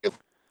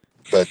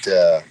 But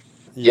You,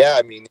 yeah,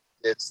 I mean,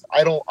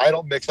 I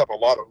don't mix up a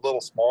lot of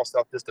little small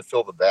stuff just to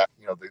fill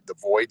the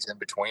voids in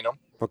between them,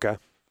 okay.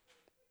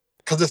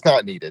 because it's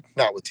not needed,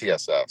 not with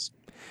TSS.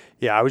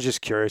 Yeah, I was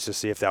just curious to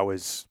see if that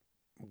was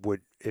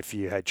if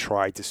you had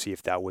tried to see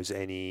if that was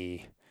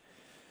any,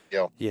 You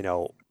know, you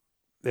know,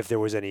 if there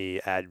was any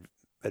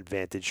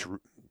advantage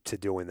to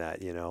doing that,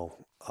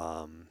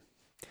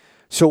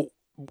 So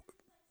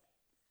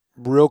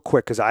real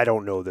quick, because I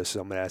don't know this,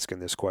 I'm asking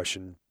this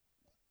question: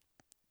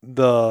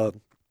 the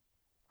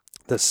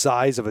the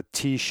size of a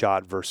tee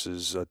shot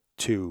versus a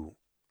two.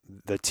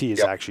 The tee is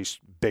yep, actually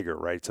bigger,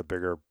 right? It's a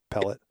bigger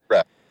pellet.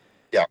 correct.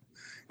 Yeah,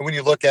 and when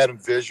you look at them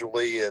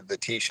visually, the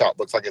tee shot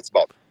looks like it's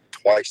about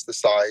twice the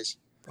size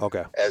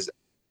Okay. as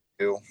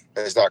two.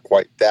 It's not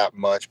quite that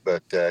much,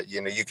 but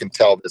you can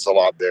tell it's a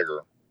lot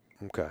bigger.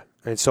 Okay.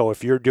 And so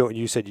if you're doing,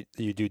 you said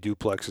you do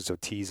duplexes of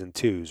T's and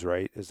twos,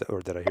 right? Is that,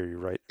 or did I hear you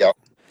right? Yep,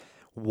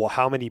 Well,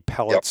 how many yep.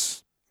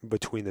 pellets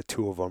between the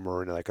two of them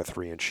are in like a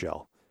 3-inch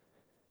shell,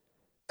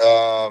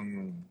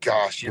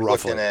 Gosh, you're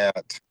looking roughly?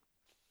 at,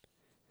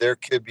 there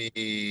could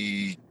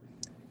be,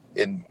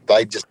 and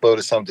I just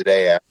loaded some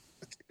today at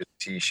the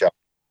tee shot.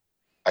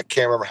 I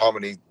can't remember how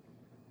many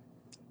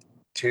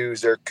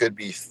twos there could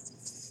be,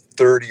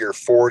 30 or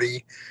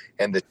 40,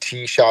 and the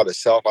tee shot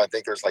itself, I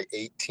think there's like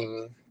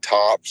 18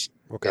 tops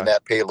in Okay.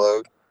 that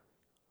payload.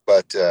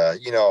 But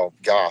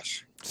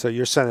gosh, So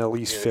you're sending at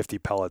least you know, 50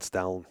 pellets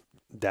down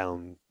oh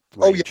yeah,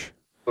 range.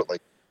 absolutely,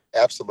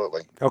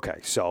 absolutely, Okay.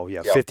 So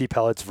yeah, yeah, 50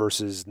 pellets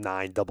versus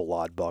 9 double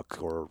odd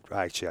buck, or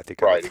actually I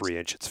think on a right,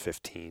 3-inch it's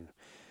 15.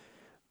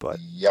 But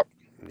yep,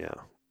 yeah.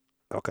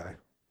 Okay.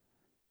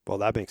 Well,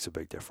 that makes a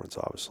big difference,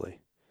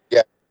 obviously.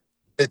 yeah.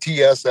 The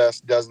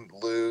TSS doesn't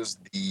lose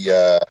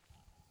the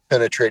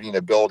penetrating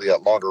ability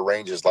at longer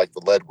ranges like the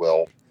lead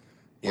will.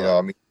 Right.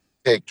 I mean,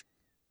 take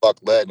buck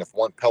lead, and if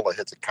one pellet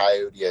hits a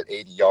coyote at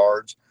 80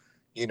 yards,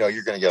 you're going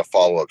to get a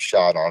follow up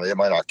shot on it. It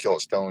might not kill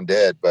it stone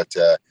dead, but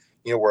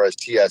whereas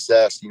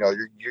TSS,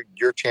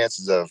 your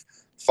chances of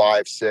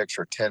 5, 6,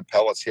 or 10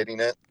 pellets hitting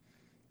it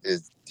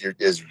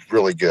is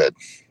really good.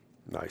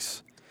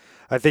 Nice.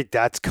 I think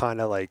that's kind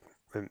of like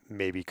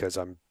maybe because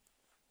I'm,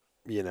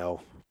 you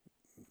know,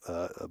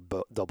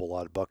 double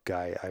odd buck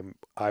guy.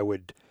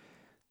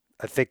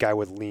 I think I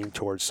would lean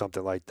towards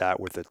something like that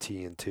with a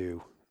T and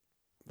two.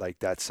 Like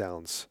that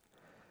sounds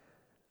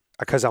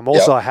because I'm Yep.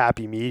 also a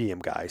happy medium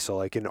guy. So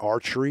like in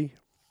archery,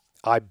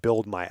 I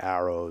build my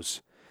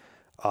arrows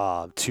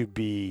to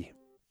be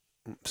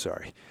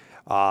sorry.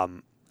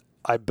 Um,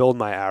 I build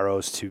my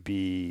arrows to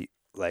be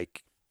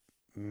like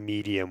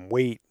medium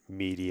weight,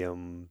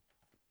 medium,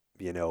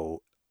 you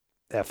know,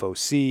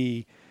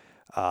 FOC.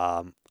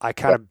 I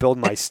kind Right. of build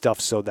my stuff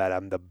so that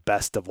I'm the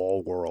best of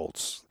all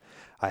worlds.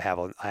 I have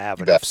You bet.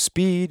 enough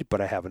speed, but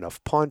I have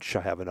enough punch.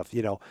 I have enough,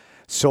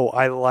 So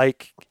I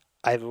like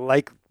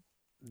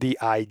the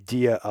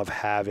idea of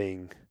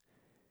having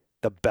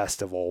the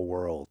best of all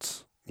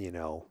worlds,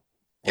 or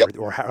Yep.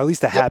 at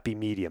least a Yep. happy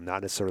medium,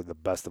 not necessarily the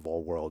best of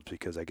all worlds,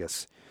 because I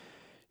guess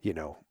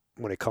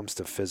when it comes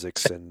to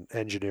physics and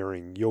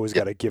engineering, you always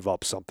got Yep. to give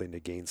up something to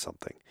gain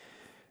something.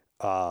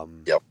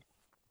 Um, Yep.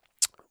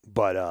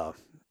 but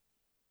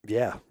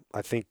yeah,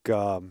 I think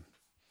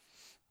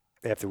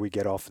after we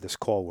get off of this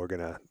call, we're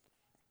gonna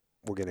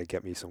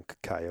get me some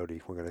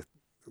coyote.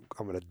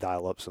 I'm gonna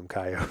dial up some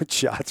coyote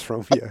shots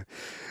from you.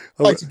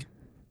 I like to get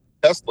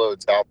test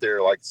loads out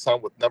there, like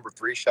some with number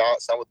 3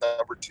 shots, some with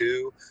number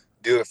 2.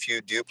 Do a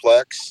few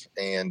duplex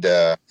and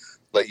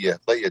let you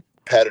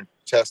pattern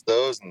test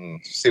those and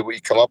see what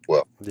you come up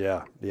with.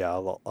 Yeah, yeah.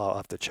 I'll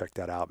have to check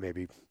that out.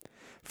 Maybe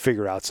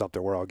figure out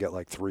something where I'll get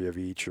like 3 of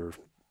each, and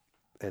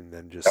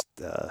then Yep. just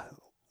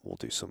we'll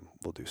do some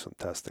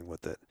testing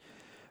with it.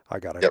 I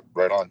gotta. Yep.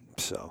 Right on.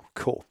 So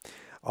cool.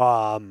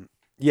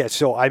 Yeah.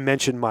 So I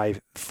mentioned my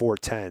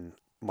 410.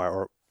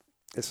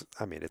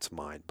 It's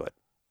mine, but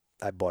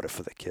I bought it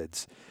for the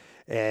kids,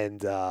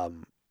 and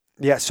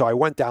yeah. So I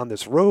went down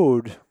this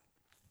road.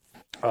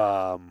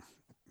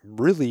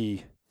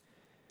 Really,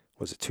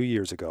 was it 2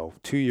 years ago?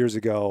 2 years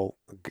ago,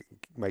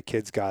 my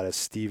kids got a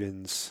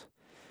Stevens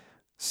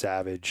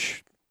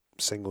Savage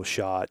single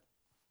shot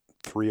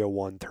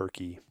 301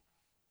 turkey.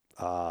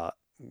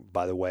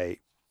 By the way,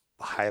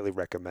 highly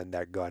recommend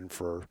that gun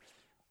for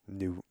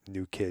new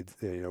kids.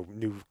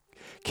 New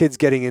kids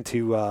getting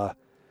into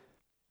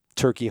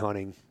turkey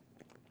hunting.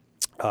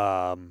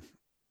 Um,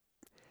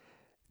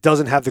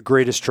 doesn't have the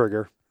greatest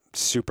trigger,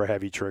 super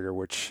heavy trigger,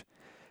 which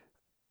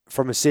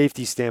from a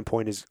safety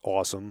standpoint is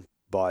awesome,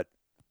 but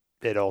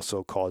it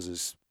also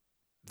causes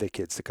the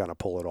kids to kind of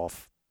pull it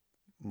off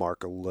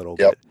mark a little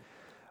Yep. bit.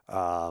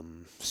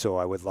 So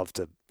I would love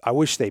to. I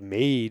wish they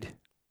made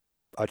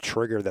a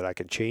trigger that I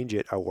could change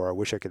it, or I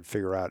wish I could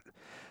figure out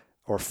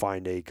or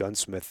find a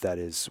gunsmith that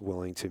is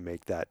willing to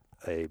make that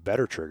a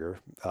better trigger.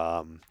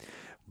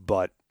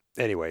 But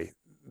anyway,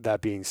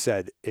 that being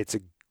said, it's a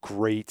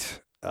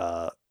great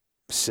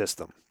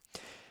system.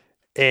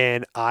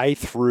 And I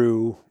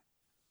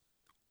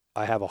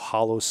have a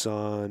Hollow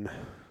Sun.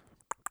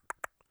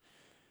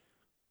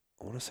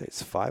 I want to say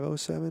it's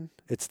 507.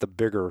 It's the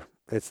bigger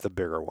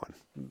one.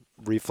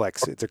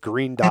 Reflex. It's a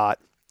green dot,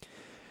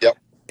 Yep.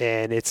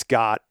 and it's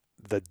got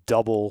the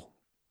double.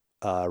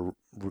 So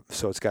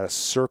it's got a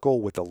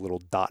circle with a little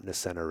dot in the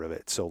center of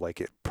it. So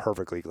like it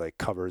perfectly like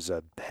covers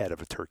a head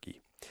of a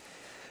turkey.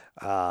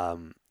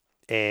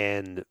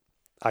 And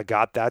I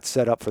got that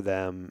set up for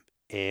them,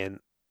 and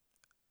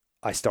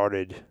I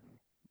started.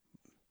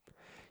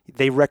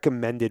 They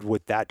recommended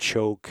with that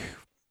choke,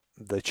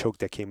 the choke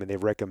that came in. They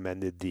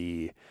recommended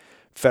the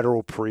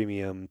Federal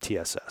Premium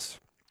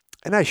TSS.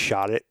 And I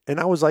shot it, and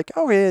I was like,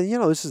 oh, yeah,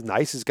 this is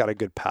nice. It's got a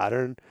good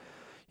pattern,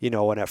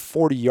 and at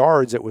 40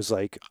 yards, it was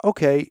like,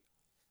 okay,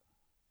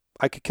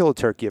 I could kill a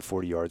turkey at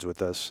 40 yards with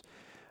this.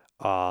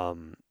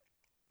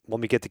 Let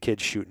me get the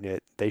kids shooting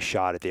it. They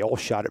shot it. They all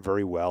shot it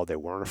very well. They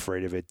weren't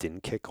afraid of it,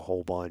 didn't kick a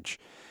whole bunch.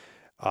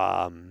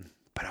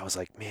 But I was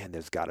like, man,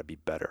 there's got to be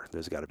better.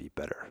 There's got to be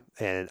better.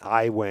 And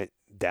I went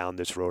down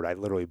this road. I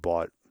literally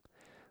bought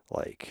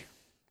like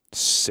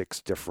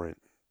 6 different,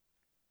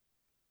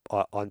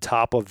 on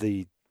top of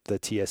the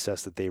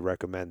TSS that they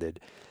recommended,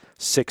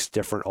 6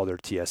 different other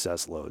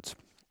TSS loads,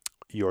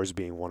 yours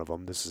being one of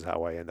them. This is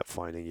how I end up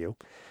finding you.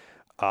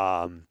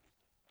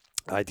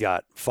 I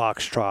got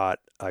Foxtrot.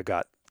 I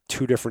got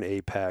 2 different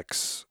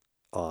Apex.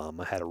 I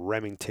had a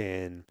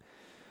Remington.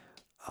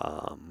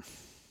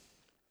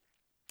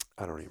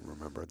 I don't even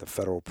remember the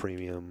Federal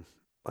Premium.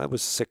 I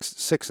was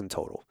six in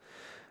total.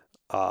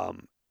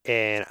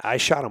 And I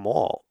shot them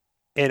all.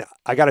 And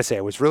I got to say,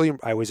 I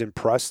was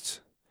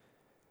impressed.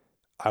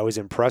 I was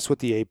impressed with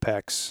the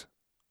Apex,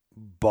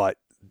 but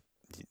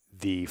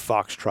the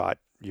Foxtrot,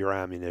 your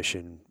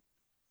ammunition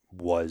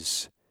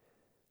was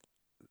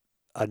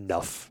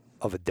enough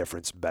of a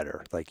difference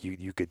better. Like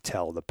you could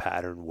tell the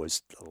pattern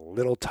was a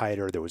little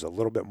tighter. There was a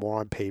little bit more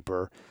on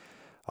paper.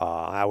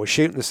 I was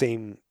shooting the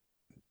same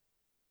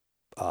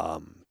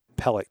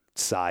pellet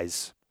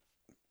size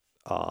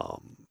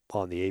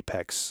on the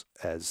Apex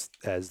as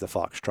the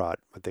Foxtrot.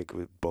 I think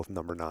we both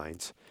number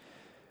 9s.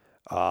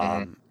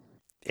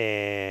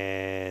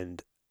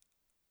 And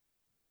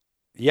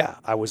yeah,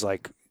 I was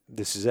like,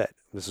 this is it.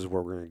 This is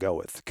where we're going to go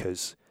with,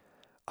 because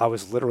I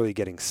was literally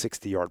getting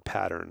 60-yard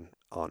pattern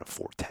on a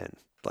 410.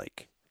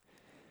 Like,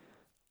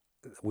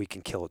 we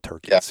can kill a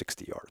turkey at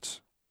 60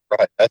 yards.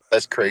 Right.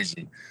 That's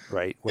crazy.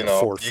 Right. With a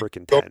 4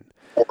 freaking 10.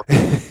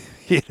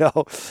 You know,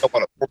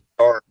 on a 40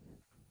 yard,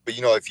 but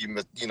if you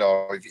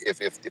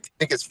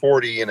think it's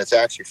 40 and it's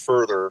actually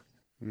further,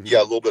 you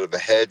got a little bit of a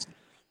hedge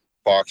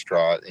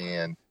Foxtrot,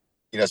 and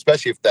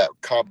especially if that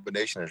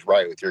combination is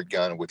right with your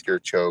gun and with your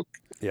choke.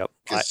 Yep.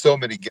 Because so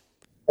many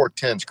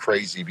 410's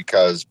crazy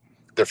because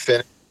they're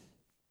finished,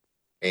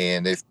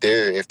 and if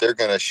they're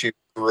gonna shoot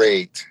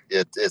great,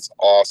 it's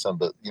awesome.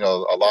 But a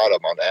lot of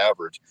them on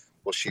average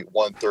will shoot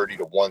 130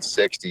 to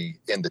 160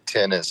 in the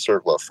 10-inch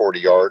circle at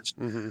 40 yards,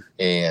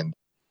 and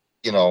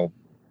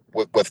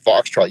with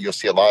Foxtrot, you'll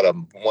see a lot of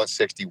them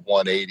 160,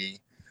 180.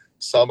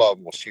 Some of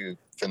them will shoot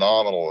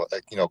phenomenal,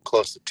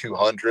 close to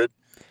 200.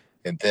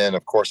 And then,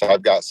 of course,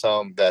 I've got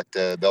some that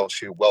they'll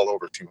shoot well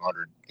over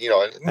 200.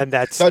 And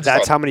that's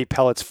how many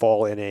pellets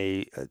fall in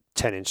a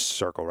 10-inch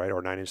circle, right,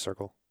 or 9-inch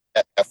circle?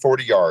 At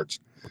 40 yards.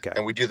 Okay.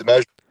 And we do the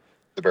measure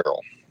of the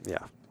barrel.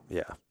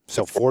 Yeah.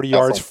 So 40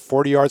 yards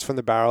from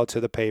the barrel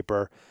to the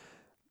paper.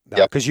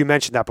 Because you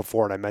mentioned that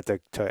before, and I meant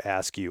to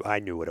ask you. I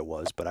knew what it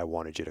was, but I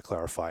wanted you to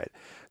clarify it.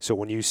 So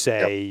when you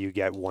say you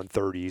get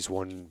 130s,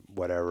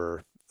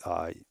 whatever,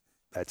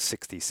 at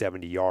 60,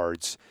 70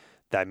 yards,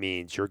 that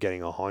means you're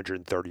getting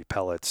 130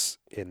 pellets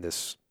in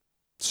this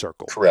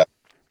circle. Correct.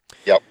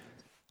 Yep.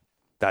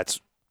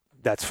 That's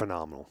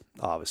phenomenal,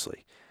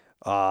 obviously.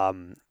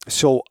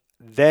 So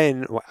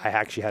then I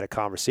actually had a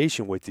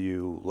conversation with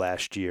you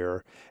last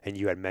year, and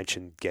you had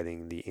mentioned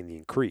getting the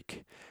Indian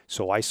Creek.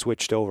 So I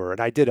switched over,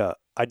 and I did a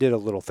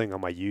little thing on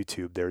my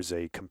YouTube. There's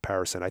a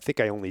comparison. I think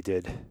I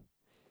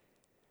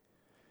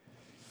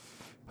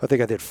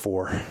did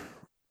four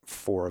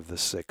of the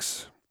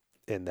 6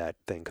 in that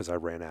thing because I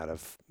ran out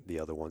of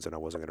the other ones and I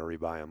wasn't going to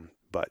rebuy them.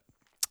 But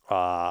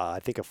I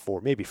think of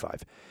 4, maybe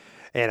 5.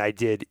 And I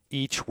did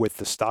each with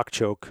the stock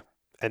choke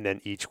and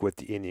then each with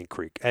the Indian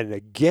Creek. And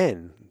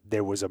again,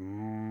 there was a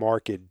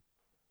marked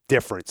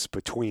difference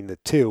between the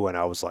two. And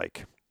I was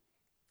like,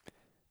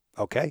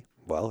 okay,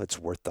 well, it's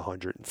worth the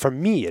 100. For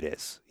me, it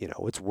is.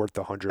 It's worth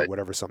the 100,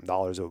 whatever some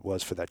dollars it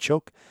was for that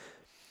choke.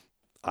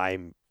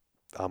 I'm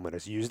going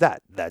to use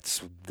that.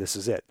 This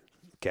is it.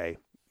 Okay.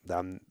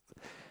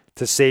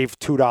 To save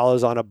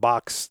 $2 on a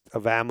box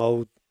of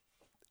ammo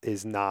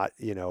is not,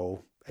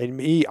 and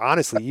me,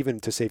 honestly, even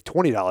to save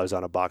 $20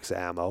 on a box of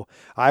ammo,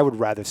 I would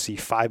rather see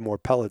 5 more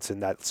pellets in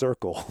that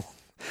circle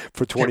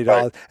for $20.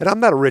 Right. And I'm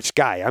not a rich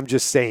guy. I'm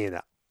just saying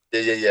that.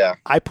 Yeah.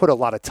 I put a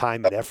lot of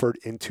time and effort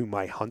into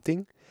my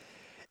hunting,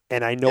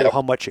 and I know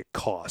how much it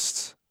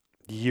costs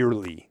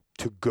yearly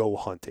to go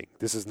hunting.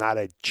 This is not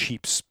a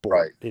cheap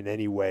sport in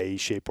any way,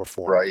 shape, or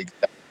form. Right.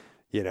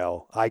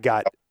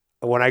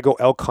 When I go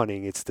elk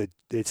hunting, it's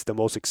the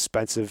most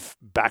expensive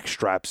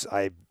backstraps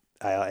I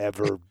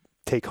ever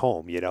take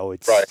home. Right.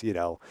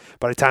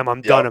 By the time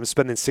I'm done, Yep. I'm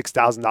spending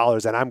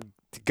 $6,000 and I'm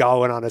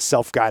going on a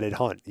self-guided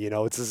hunt.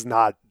 It's just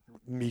not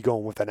me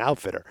going with an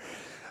outfitter.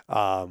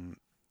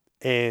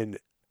 And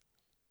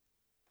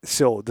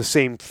so the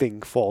same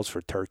thing falls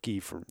for turkey.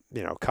 For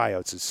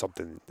coyotes is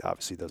something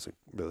obviously doesn't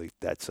really.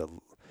 That's a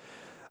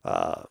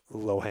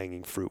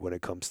low-hanging fruit when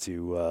it comes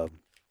to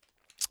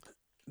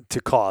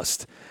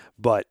cost.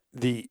 But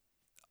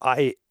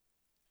I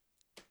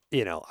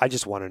I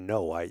just want to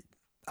know.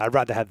 I'd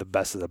rather have the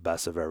best of the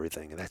best of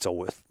everything, and that's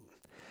always.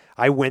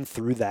 I went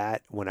through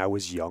that when I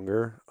was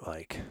younger.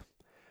 Like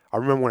I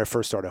remember when I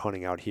first started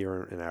hunting out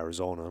here in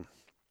Arizona,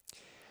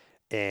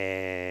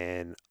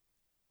 and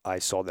I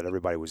saw that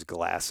everybody was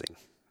glassing.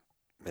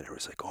 And it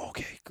was like, oh,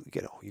 okay,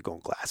 you're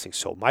going glassing.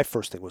 So my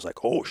first thing was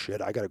like, oh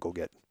shit, I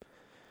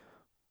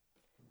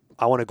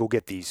want to go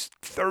get these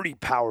 30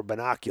 power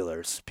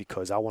binoculars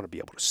because I want to be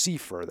able to see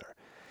further.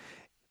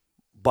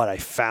 But I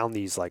found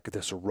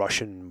this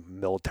Russian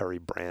military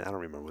brand. I don't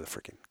remember what the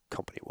freaking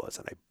company was,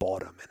 and I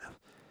bought them, and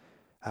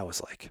I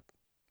was like,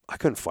 I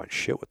couldn't find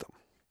shit with them.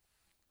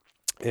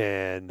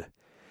 And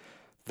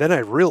then I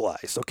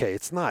realized, okay,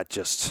 it's not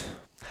just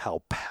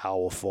how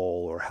powerful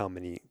or how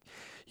many,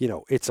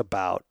 it's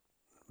about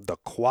the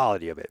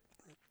quality of it.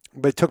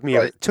 But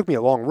Right. it took me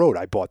a long road.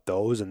 I bought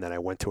those, and then I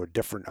went to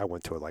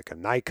like a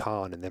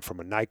Nikon, and then from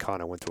a Nikon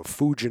I went to a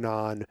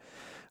Fujinon.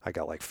 I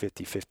got like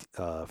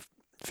 60s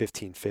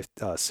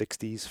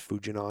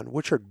Fujinon,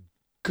 which are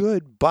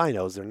good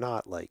binos. They're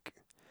not like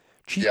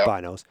cheap Yep.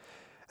 binos.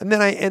 And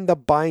then I end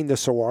up buying the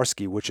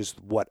Swarovski, which is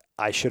what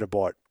I should have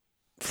bought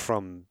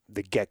from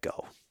the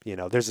get-go.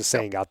 There's a Yep.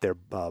 saying out there,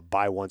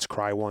 buy once,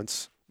 cry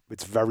once.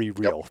 It's very Yep.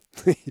 real.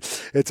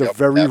 It's a Yep.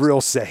 very Absolutely.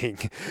 real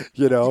saying,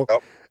 you know.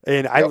 Yep.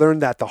 And I Yep.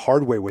 learned that the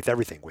hard way with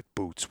everything, with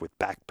boots, with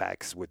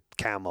backpacks, with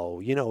camo.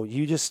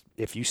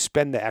 If you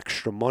spend the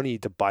extra money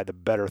to buy the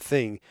better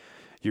thing,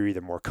 you're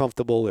either more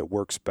comfortable, it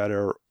works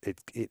better.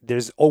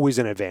 There's always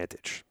an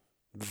advantage.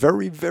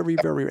 Very, very,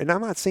 Yep. very. And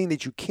I'm not saying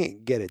that you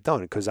can't get it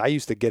done because I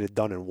used to get it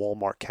done in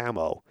Walmart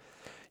camo,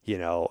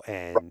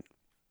 and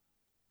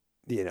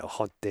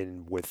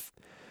hunting with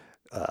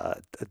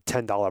a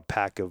 $10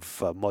 pack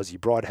of Muzzy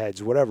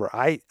Broadheads, whatever.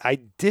 I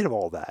did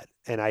all that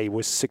and I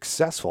was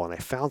successful and I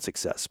found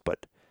success,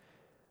 but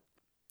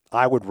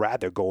I would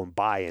rather go and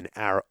buy an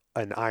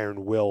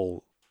Iron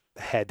Will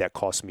head that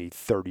cost me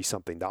 30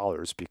 something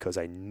dollars because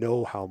I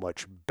know how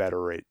much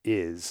better it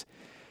is,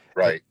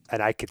 Right.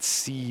 and I could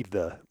see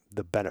the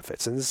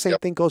benefits. And the same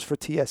Yep. thing goes for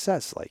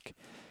TSS. Like,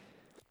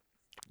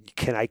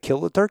 can I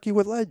kill a turkey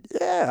with lead?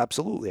 Yeah,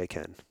 absolutely I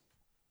can.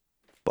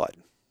 But,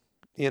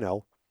 you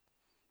know,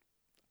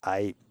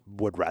 I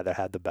would rather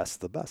have the best of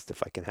the best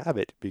if I can have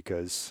it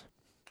because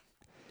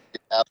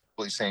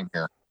Absolutely same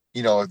here.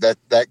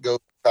 That goes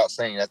without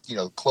saying that,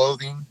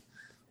 clothing,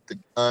 the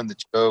gun, the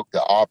choke,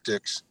 the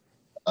optics,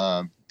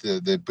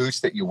 the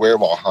boots that you wear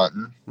while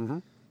hunting. mm-hmm.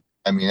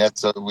 I mean,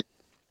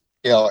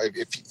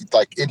 if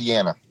like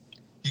Indiana,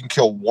 you can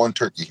kill one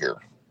turkey here.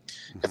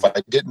 If I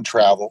didn't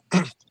travel,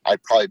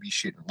 I'd probably be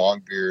shooting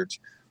long beards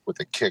with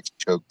a kick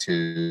choke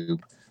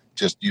tube,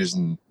 just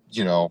using,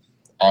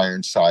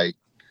 iron sight,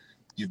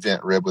 you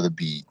vent rib with a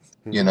bead.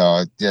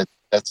 Mm-hmm.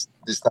 That's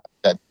it's not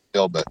that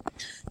deal, but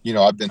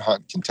I've been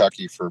hunting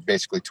Kentucky for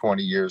basically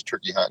 20 years,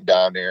 turkey hunting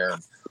down there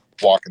and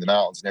walking the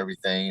mountains and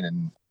everything.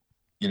 And,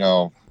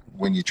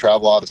 when you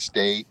travel out of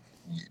state,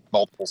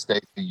 multiple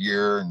states a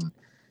year, and,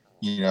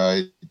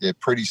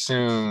 pretty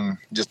soon,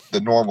 just the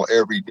normal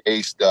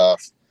everyday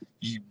stuff,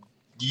 you,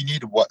 you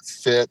need what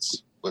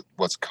fits,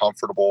 what's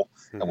comfortable,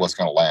 and Mm-hmm. what's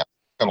going to last,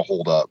 going to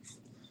hold up.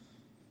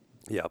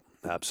 Yep,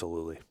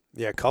 absolutely.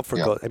 Yeah, comfort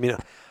Yeah. goes. I mean,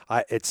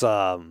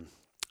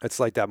 it's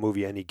like that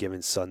movie Any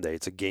Given Sunday.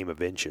 It's a game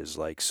of inches.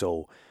 Like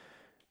so,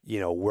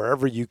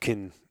 wherever you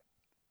can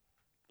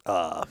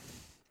uh,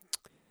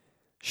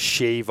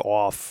 shave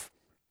off.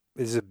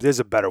 There's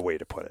a better way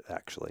to put it.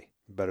 Actually,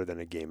 better than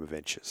a game of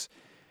inches.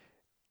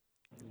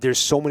 There's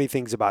so many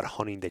things about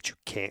hunting that you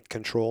can't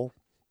control.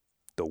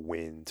 The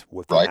wind,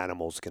 what the Right.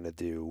 animal's going to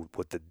do,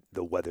 what the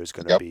weather's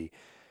going to Yep. be.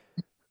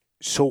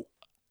 So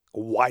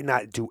why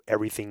not do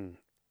everything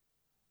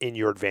in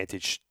your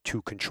advantage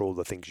to control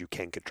the things you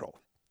can control?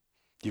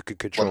 You can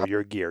control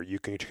your gear. You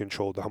can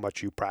control how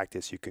much you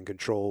practice. You can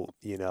control,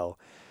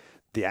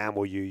 the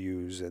ammo you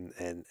use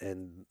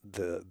and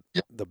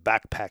Yep. the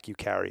backpack you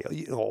carry.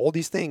 All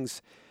these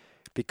things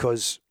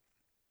because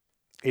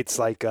it's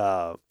like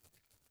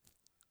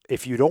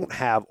if you don't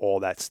have all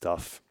that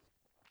stuff,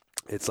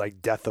 it's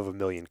like death of a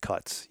million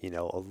cuts. A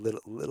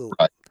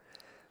Right.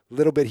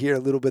 little bit here, a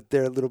little bit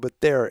there, a little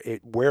bit there.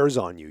 It wears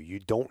on you. You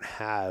don't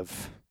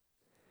have,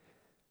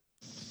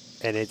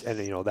 and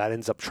that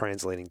ends up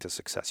translating to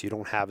success. You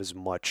don't have as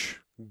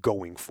much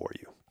going for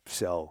you.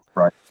 So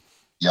Right.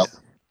 Yep.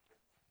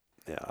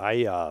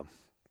 yeah,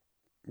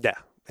 yeah.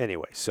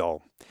 Anyway,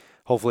 so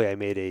hopefully I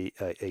made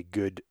a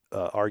good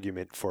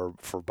argument for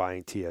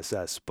buying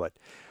TSS. But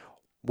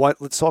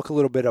let's talk a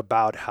little bit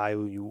about how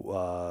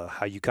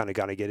you kind of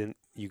got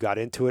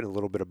into it, and a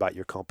little bit about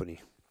your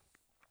company.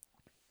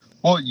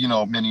 Well,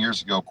 many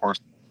years ago, of course,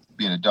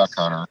 being a duck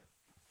hunter,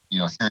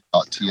 hearing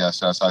about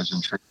TSS, I was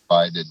intrigued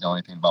by it, didn't know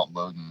anything about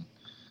loading.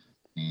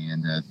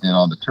 And then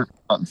on the turkey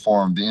hunting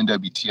forum, the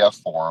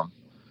NWTF forum,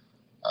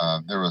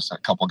 there was a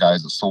couple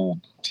guys that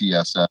sold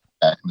TSS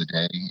back in the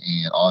day,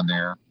 and on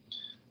there,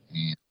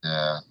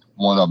 and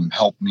one of them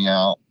helped me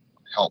out,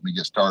 helped me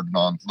get started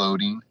on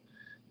loading,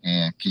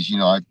 and because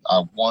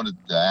I wanted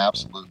the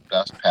absolute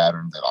best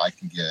pattern that I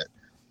can get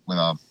when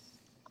I'm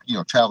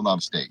traveling out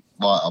of state.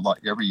 A lot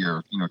every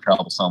year,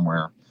 travel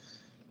somewhere,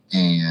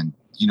 and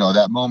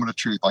that moment of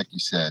truth, like you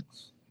said,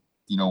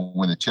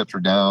 when the chips are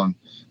down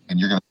and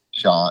you're going to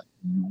shot,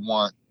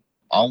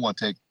 I want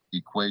to take the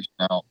equation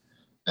out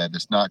that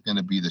it's not going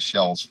to be the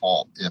shell's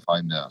fault if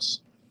I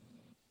miss.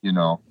 If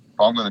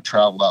I'm going to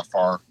travel that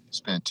far,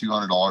 spend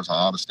 $200 on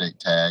out of state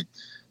tag,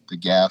 the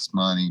gas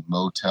money,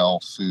 motel,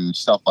 food,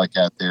 stuff like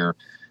that there,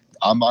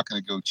 I'm not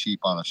going to go cheap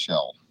on a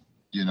shell.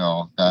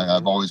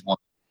 I've always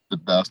wanted the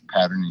best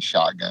patterning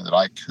shotgun that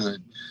I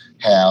could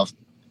have.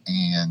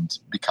 And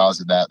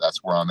because of that,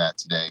 that's where I'm at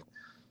today.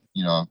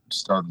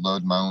 Started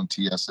loading my own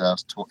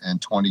TSS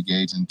and 20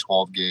 gauge and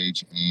 12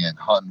 gauge and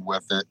hunting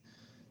with it.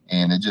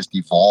 And it just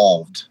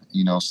evolved,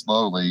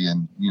 slowly,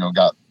 and,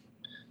 got,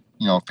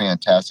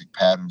 fantastic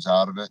patterns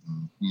out of it.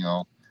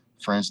 And,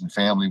 friends and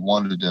family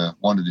wanted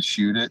to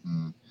shoot it.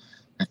 And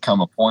it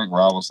come a point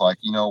where I was like,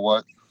 you know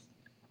what,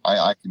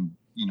 I can,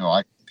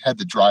 I had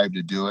the drive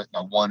to do it.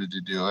 I wanted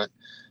to do it,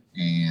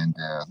 and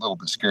a little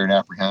bit scared and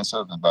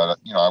apprehensive, but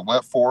I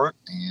went for it,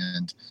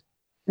 and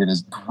it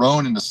has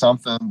grown into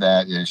something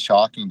that is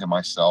shocking to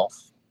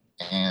myself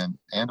and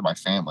to my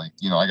family.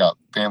 I got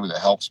family that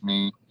helps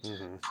me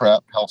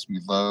prep, helps me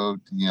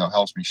load,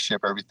 helps me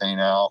ship everything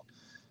out,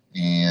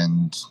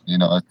 and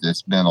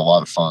it's been a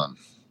lot of fun.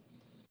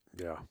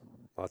 Yeah,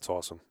 that's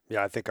awesome.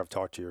 Yeah, I think I've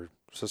talked to your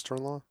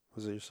sister-in-law.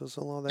 Was it your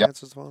sister-in-law that Yep.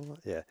 answers the phone?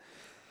 Yeah.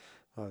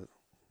 Uh,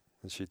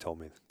 and she told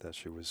me that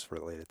she was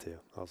related to you.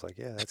 I was like,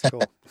 yeah, that's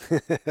cool.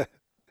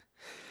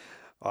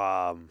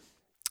 um,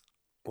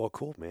 well,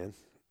 cool, man.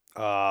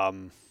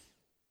 Um,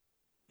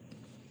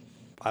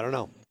 I don't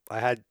know. I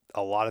had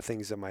a lot of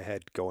things in my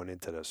head going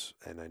into this,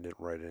 and I didn't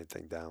write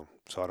anything down.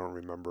 So I don't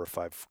remember if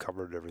I've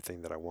covered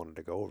everything that I wanted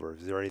to go over.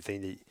 Is there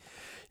anything that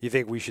you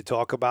think we should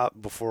talk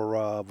about before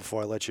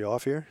I let you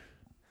off here?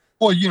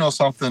 Well,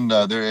 something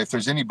there. If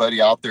there's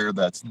anybody out there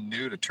that's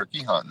new to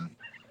turkey hunting,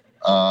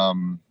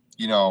 um,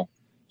 you know,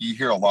 you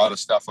hear a lot of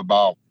stuff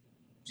about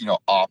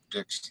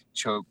optics,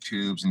 choke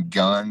tubes, and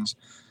guns.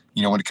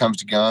 When it comes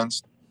to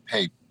guns,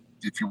 hey,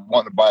 if you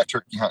want to buy a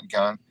turkey hunting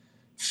gun,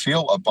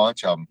 feel a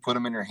bunch of them, put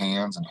them in your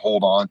hands, and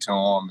hold on to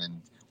them,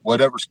 and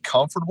whatever's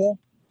comfortable,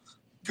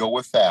 go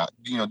with that.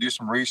 Do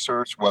some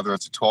research, whether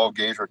it's a 12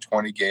 gauge or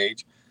 20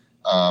 gauge,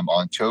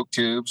 on choke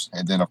tubes,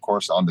 and then of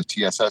course on the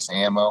TSS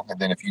ammo, and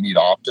then if you need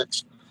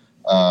optics,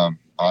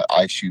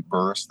 I shoot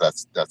burst.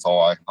 That's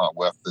all I hunt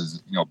with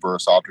is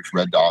burst optics,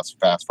 red dots,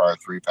 fast fire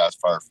 3, fast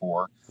fire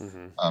 4,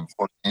 Mm-hmm.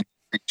 for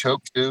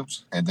choke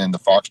tubes, and then the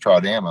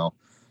Foxtrot ammo.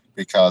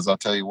 Because I'll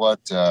tell you what,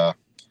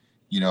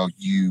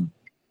 you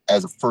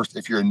as a first,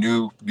 if you're a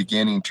new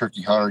beginning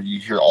turkey hunter, you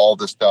hear all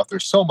this stuff.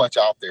 There's so much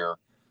out there.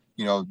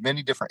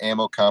 Many different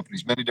ammo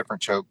companies, many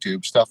different choke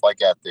tubes, stuff like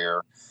that.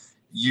 There,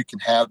 you can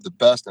have the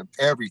best of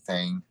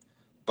everything,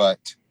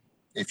 but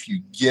if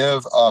you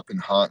give up in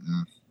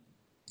hunting,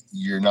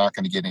 you're not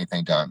going to get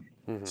anything done.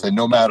 Mm-hmm. So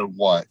no matter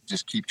what,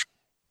 just keep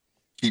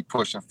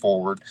pushing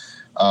forward.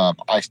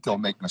 I still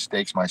make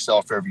mistakes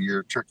myself every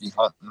year turkey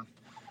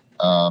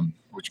hunting,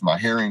 which my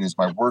hearing is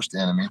my worst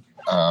enemy.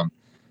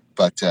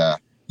 But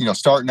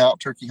starting out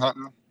turkey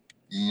hunting,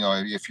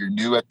 if you're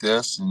new at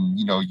this and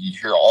you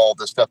hear all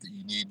the stuff that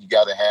you need, you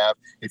got to have.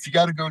 If you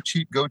got to go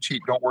cheap, go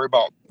cheap. Don't worry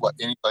about what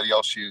anybody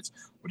else shoots,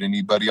 what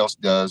anybody else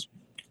does.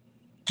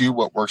 Do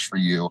what works for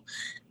you.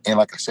 And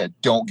like I said,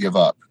 don't give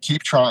up.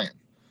 Keep trying.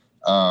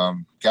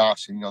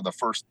 Gosh, the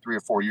first 3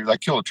 or 4 years, I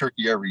kill a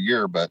turkey every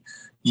year, but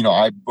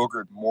I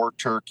boogered more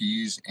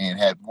turkeys and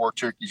had more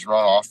turkeys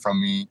run off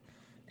from me,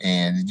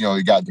 and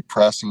it got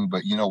depressing.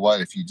 But you know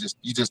what? If you just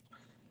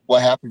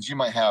what happens? You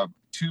might have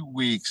 2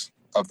 weeks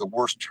of the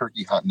worst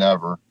turkey hunting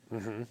ever,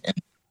 Mm-hmm. and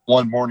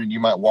one morning you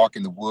might walk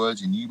in the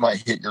woods and you might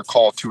hit your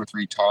call 2 or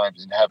 3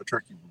 times and have a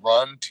turkey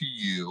run to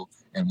you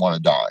and want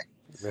to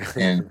die.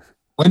 And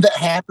when that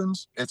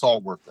happens, it's all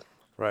worth it.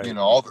 Right.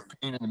 All the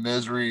pain and the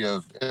misery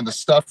of and the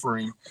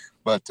suffering,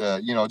 but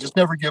just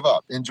never give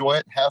up. Enjoy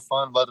it, have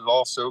fun, let it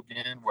all soak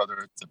in. Whether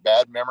it's a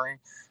bad memory,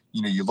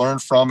 you learn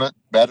from it.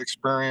 Bad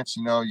experience,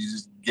 you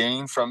just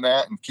gain from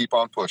that and keep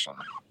on pushing.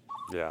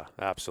 Yeah,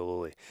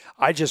 absolutely.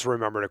 I just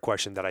remembered a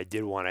question that I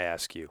did want to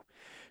ask you.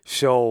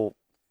 So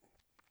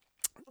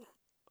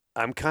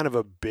I'm kind of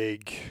a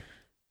big,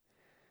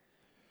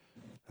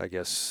 I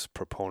guess,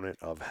 proponent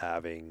of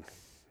having,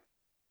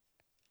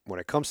 when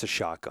it comes to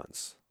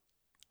shotguns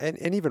and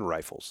even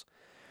rifles,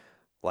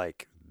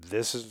 like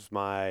this is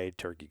my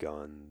turkey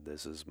gun,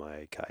 this is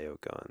my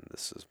coyote gun,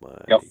 this is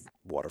my Yep.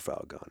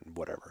 waterfowl gun,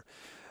 whatever.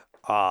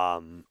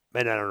 And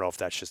I don't know if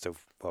that's just a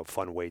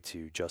fun way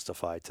to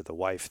justify to the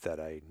wife that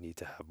I need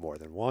to have more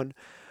than one,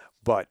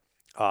 but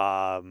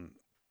Um,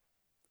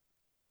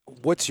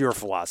 what's your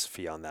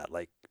philosophy on that?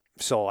 Like,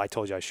 so I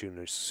told you I was shooting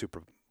a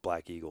Super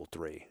Black Eagle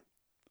 3.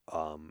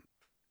 Um,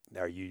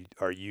 are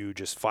you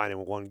just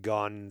finding one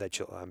gun that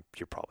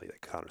you're probably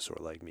like connoisseur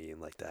like me and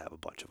like to have a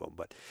bunch of them,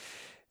 but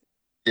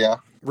Yeah.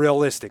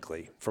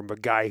 realistically, from a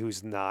guy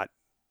who's not,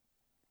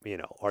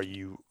 are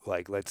you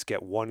like, let's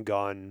get one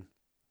gun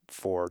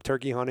for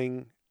turkey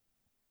hunting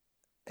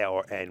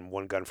and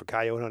one gun for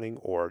coyote hunting,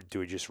 or do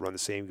we just run the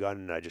same gun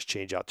and I just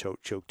change out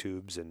choke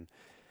tubes and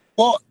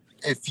Well,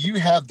 if you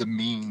have the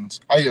means,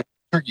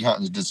 turkey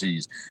hunting is a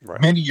disease.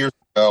 right? Many years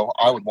ago,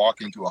 I would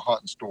walk into a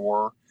hunting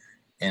store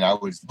and I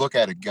would look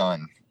at a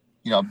gun.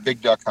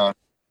 Big duck hunter,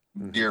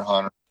 Mm-hmm. deer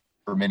hunter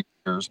for many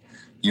years.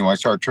 I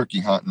started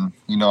turkey hunting.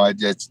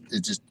 It's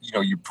just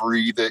you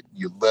breathe it,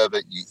 you live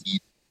it, you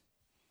eat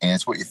it, and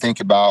it's what you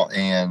think about.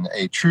 And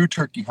a true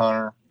turkey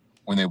hunter,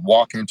 when they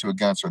walk into a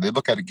gun store, they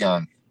look at a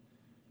gun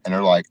and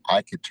they're like,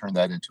 I could turn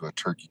that into a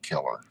turkey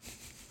killer.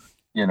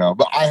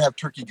 But I have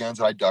turkey guns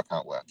that I duck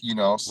hunt with,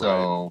 Right.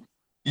 so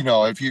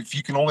if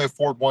you can only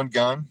afford one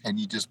gun and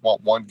you just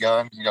want one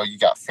gun, you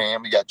got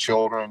family, you got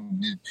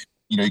children,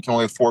 you can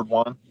only afford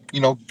one,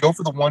 go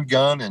for the one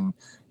gun. And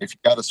if you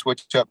got to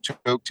switch up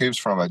choke tubes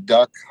from a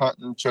duck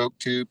hunting choke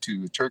tube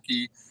to a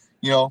turkey,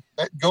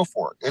 go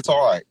for it. It's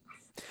all Right.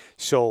 right.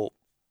 So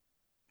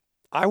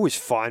I was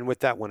fine with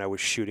that when I was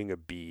shooting a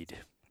bead,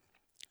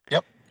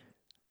 Yep.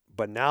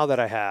 but now that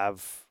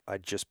I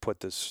just put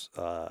this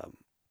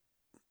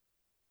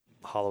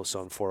Hollow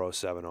Sun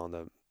 407 on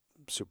the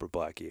Super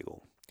Black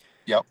Eagle.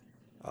 Yep.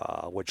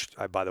 Which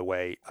by the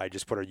way, I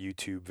just put a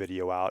YouTube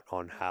video out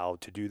on how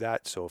to do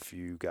that. So if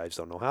you guys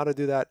don't know how to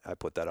do that, I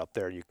put that up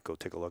there. You can go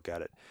take a look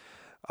at it.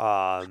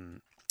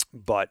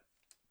 But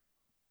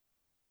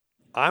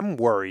I'm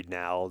worried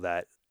now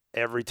that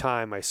every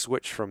time I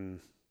switch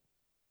from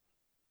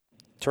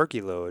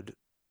turkey load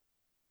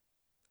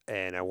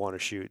and I want to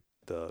shoot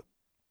the,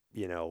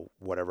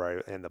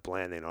 whatever I end up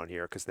landing on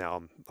here, because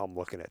now I'm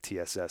looking at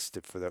TSS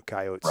for the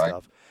coyote Right.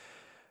 stuff.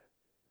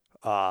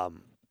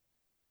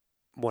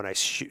 When I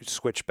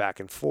switch back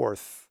and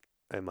forth,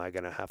 am I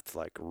going to have to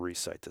like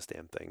recite this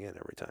damn thing in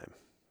every time?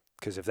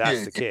 Because if that's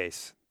Yeah, the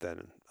case,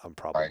 then I'm right.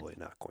 probably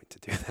not going to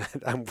do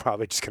that. I'm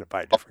probably just going to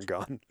buy a different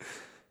gun.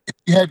 If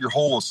you have your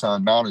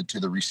holosun mounted to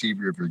the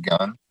receiver of your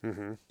gun,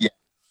 Mm-hmm. yeah,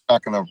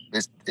 not gonna.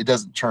 It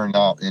doesn't turn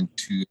out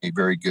into a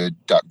very good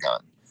duck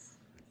gun.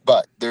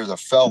 But there's a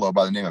fellow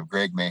by the name of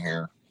Greg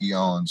Maher. He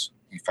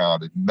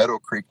founded Meadow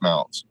Creek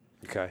Mounts,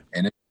 Okay.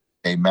 and it's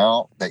a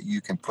mount that you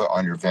can put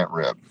on your vent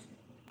rib.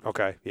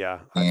 Okay. Yeah,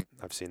 And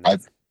I've seen that.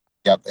 I've,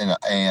 yep,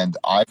 and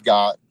I've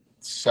got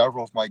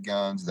several of my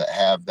guns that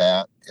have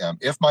that.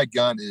 If my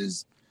gun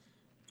is,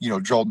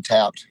 drilled and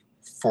tapped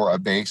for a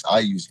base, I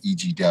use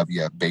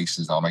EGW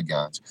bases on my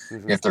guns.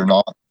 Mm-hmm. If they're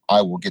not,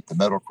 I will get the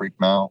Meadow Creek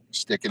mount,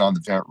 stick it on the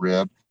vent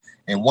rib.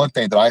 And one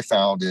thing that I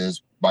found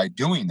is by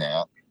doing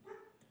that,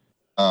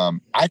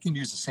 I can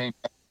use the same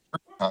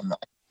gun.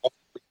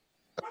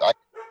 I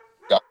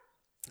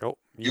Oh,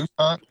 use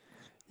hunt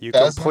you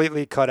pheasant.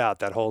 completely cut out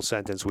that whole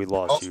sentence. We Oh,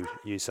 lost you.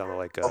 You sounded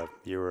like oh,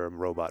 you were a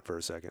robot for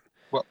a second.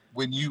 well,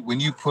 when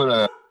you put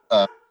a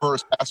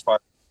first pacifier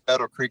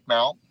Meadow Creek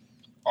mount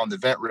on the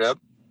vent rib,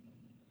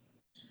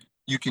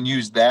 you can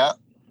use that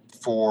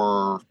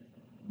for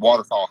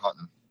waterfowl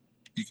hunting.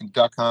 You can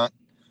duck hunt,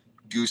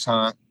 goose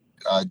hunt,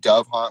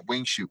 dove hunt,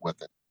 wing shoot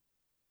with it.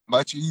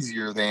 Much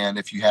easier than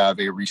if you have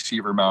a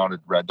receiver mounted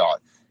red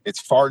dot. It's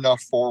far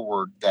enough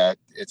forward that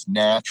it's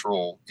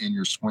natural in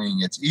your swing.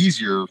 It's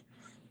easier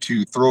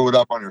to throw it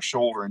up on your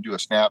shoulder and do a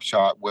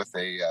snapshot with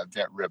a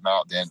vent rib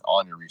mount than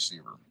on your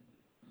receiver.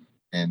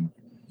 And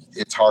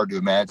it's hard to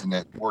imagine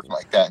it working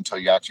like that until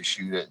you actually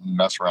shoot it and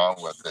mess around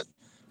with it.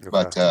 Okay.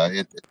 But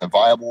it's a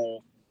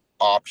viable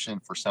option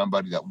for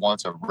somebody that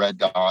wants a red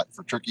dot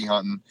for turkey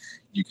hunting.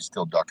 You can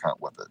still duck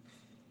hunt with it.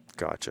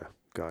 Gotcha.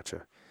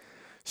 Gotcha.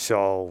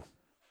 So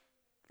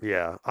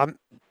yeah,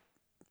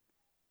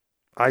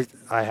 I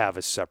have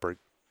a separate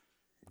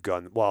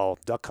gun. Well,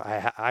 duck.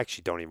 I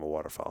actually don't even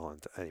waterfowl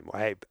hunt anymore.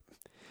 I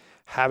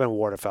haven't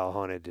waterfowl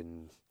hunted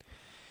in,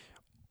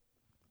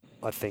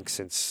 I think,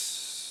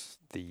 since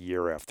the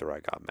year after I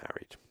got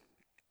married.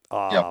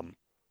 Yep.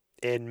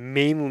 And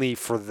mainly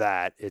for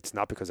that, it's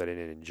not because I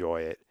didn't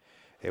enjoy it.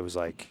 It was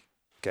like,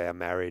 okay, I'm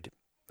married.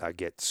 I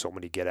get so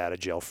many get out of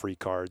jail free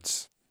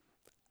cards.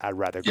 I'd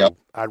rather Yep. go.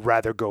 I'd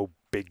rather go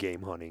big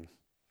game hunting.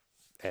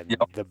 And Yep.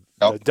 the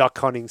Yep. duck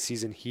hunting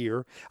season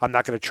here, I'm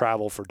not going to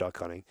travel for duck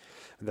hunting.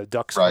 And the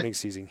duck Right. hunting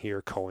season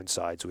here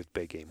coincides with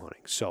big game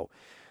hunting. So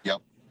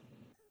Yep.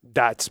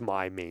 that's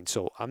my main.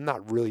 So I'm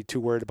not really too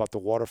worried about the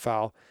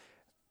waterfowl.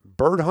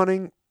 Bird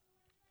hunting,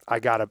 I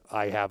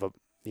have a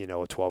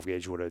 12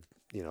 gauge with a,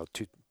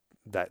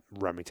 that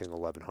Remington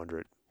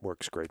 1100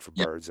 works great for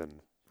Yep. birds,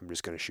 and I'm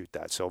just going to shoot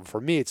that. So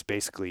for me, it's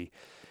basically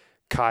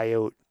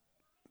coyote,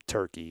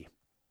 turkey,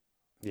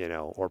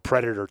 or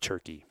predator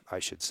turkey, I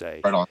should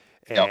say. Right on.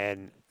 Yep.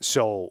 And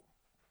so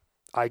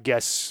I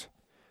guess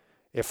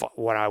if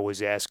what I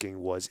was asking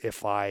was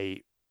if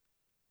I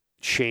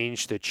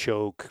change the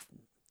choke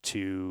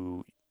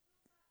to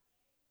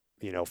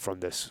from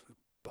this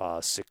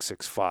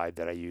 665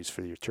 that I use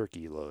for your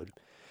turkey load,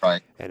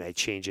 Right. and I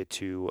change it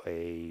to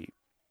a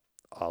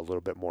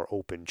little bit more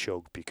open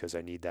choke because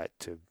I need that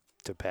to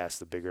pass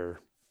the bigger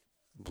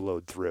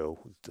load through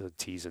the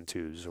T's and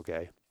 2's.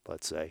 Okay,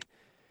 let's say.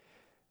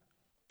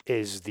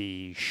 Is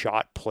the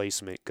shot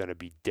placement going to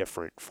be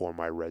different for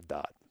my red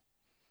dot?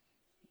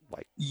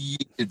 Like,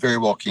 It very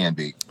well can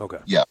be. okay.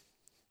 Yeah.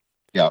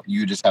 Yeah.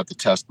 You just have to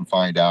test and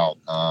find out.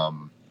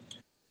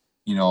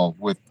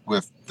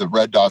 With the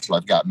red dots that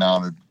I've got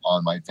mounted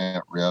on my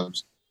vent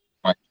ribs,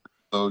 my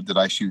load that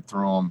I shoot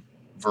through them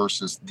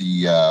versus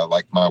the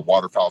like my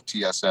waterfowl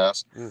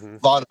TSS, Mm-hmm.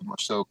 a lot of them are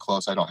so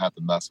close I don't have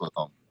to mess with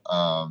them.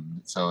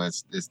 So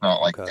it's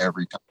not like Okay.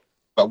 every time.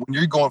 But when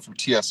you're going from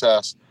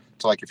TSS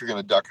to like if you're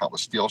going to duck hunt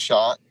with steel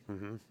shot,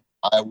 Mm-hmm.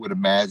 I would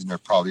imagine there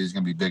probably is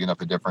going to be big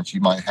enough a difference. You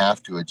might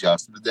have to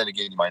adjust, but then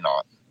again, you might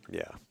not.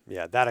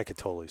 Yeah, that I could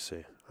totally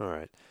see. All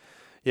right.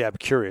 Yeah, I'm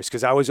curious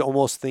because I was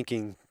almost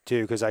thinking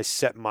too because I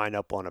set mine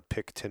up on a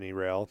pick tinny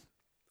rail.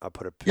 I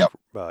put a pick, Yep.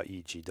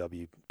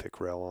 EGW pick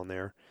rail on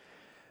there.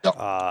 Yep.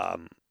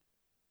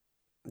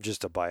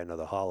 Just to buy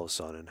another hollow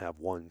sun and have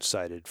one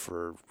sided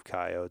for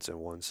coyotes and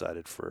one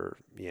sided for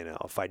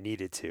if I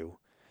needed to.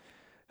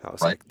 I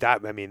was Right. like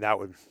that. I mean, that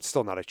would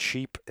still not a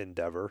cheap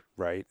endeavor,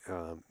 right?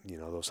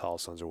 Those hollow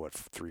suns are what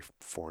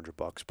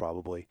 $300-400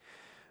 probably.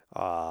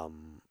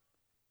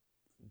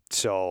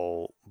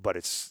 So, but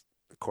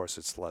of course,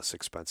 it's less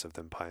expensive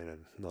than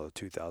buying another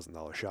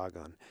 $2,000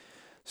 shotgun.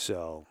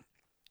 So,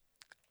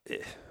 I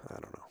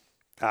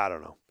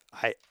don't know.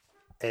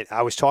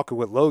 I was talking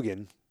with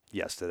Logan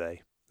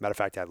yesterday. Matter of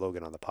fact, I had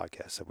Logan on the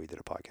podcast. So we did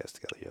a podcast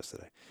together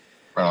yesterday.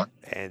 Right.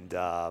 And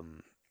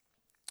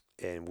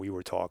we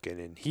were talking,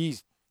 and he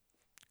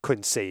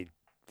couldn't say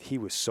he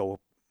was so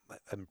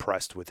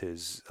impressed with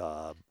his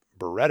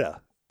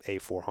Beretta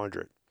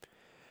A400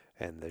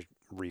 and the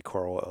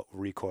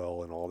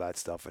recoil and all that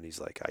stuff. And he's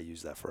like, I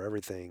use that for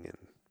everything.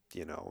 And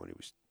he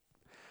was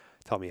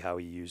telling me how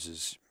he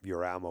uses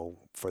your ammo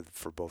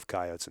for both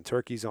coyotes and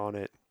turkeys on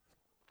it.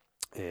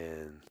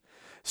 And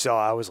so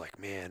I was like,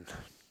 man,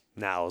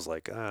 now I was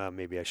like,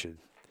 maybe I should.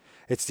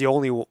 It's the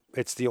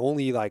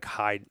only like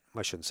high,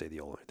 I shouldn't say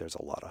the only, there's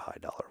a lot of high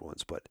dollar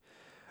ones, but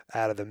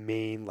out of the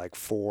main like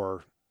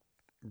 4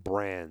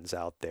 brands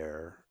out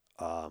there,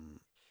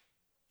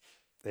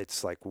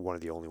 it's like one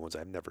of the only ones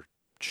I've never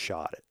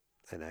shot it.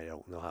 And I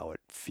don't know how it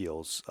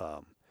feels.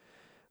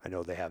 I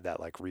know they have that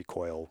like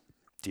recoil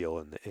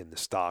deal in the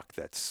stock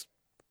that's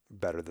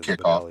better than the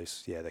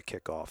Benelli's. Yeah, the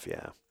kickoff.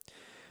 Yeah.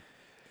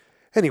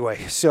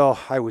 Anyway, so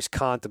I was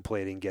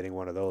contemplating getting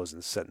one of those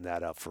and setting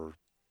that up for.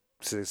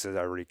 Since I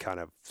already kind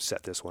of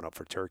set this one up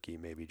for turkey,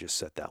 maybe just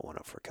set that one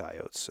up for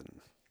coyotes and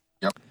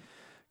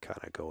kind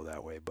of go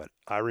that way. But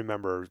I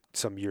remember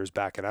some years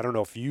back, and I don't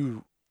know if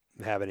you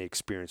have any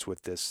experience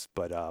with this,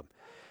 but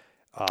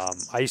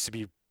I used to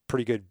be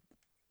pretty good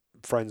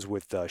friends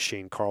with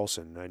Shane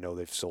Carlson. I know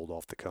they've sold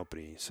off the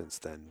company since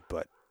then,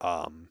 but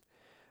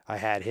I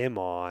had him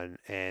on,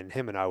 and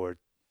him and I were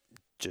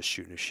just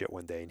shooting a shit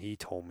one day, and he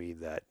told me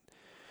that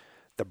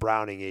the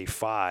Browning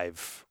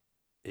A5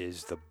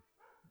 is the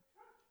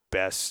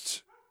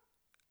best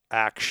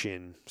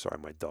action. Sorry,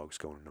 my dog's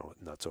going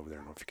nuts over there.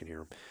 I don't know if you can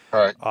hear him.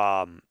 All right.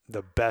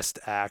 The best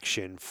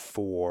action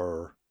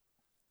for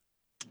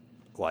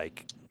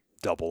like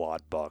double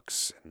odd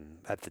bucks, and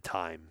at the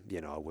time,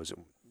 I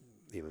wasn't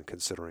even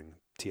considering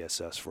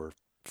TSS for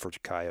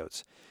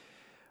coyotes.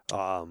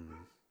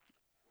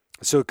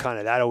 So kind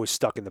of that always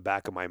stuck in the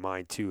back of my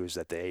mind too, is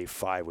that the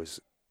A5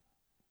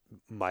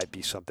 might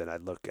be something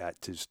I'd look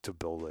at to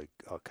build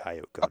a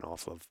coyote gun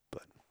off of.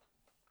 But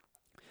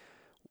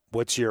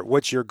what's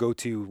your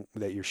go-to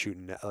that you're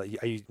shooting?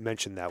 You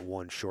mentioned that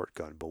one short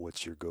gun, but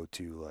what's your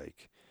go-to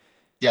like?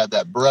 Yeah,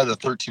 that Beretta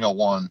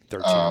 1301.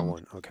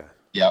 1301. Okay.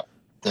 Yeah,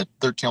 the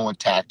 1301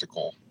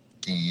 tactical,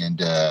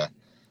 and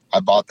I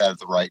bought that at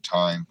the right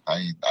time.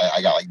 I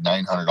got like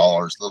 $900,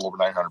 a little over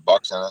 $900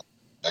 in it.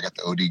 I got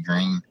the OD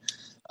green.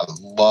 I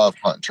love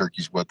hunting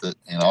turkeys with it,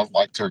 and I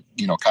like to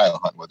coyote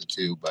hunt with it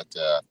too. But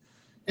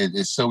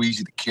it's so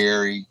easy to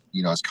carry.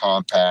 It's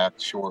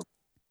compact, short.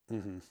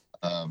 Mm-hmm.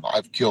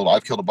 I've killed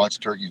a bunch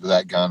of turkeys with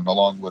that gun,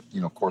 along with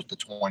of course the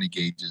 20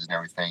 gauges and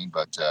everything.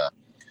 But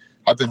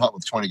I've been hunting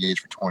with 20 gauge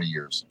for 20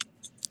 years.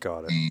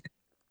 Got it. And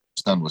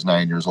son was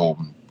 9 years old,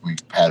 and we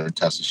had a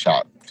tested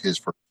shot his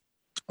first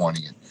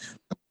 20 and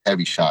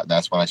heavy shot, and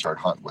that's when I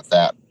started hunting with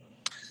that.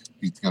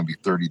 He's going to be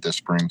 30 this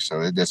spring,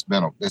 so it's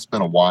been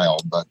a while.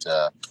 But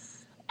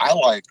I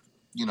like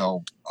a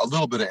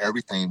little bit of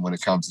everything when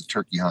it comes to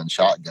turkey hunting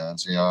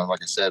shotguns.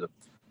 Like I said, if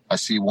I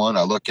see one,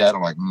 I look at it,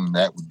 I'm like,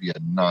 that would be a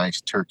nice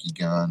turkey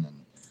gun.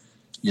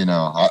 And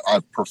I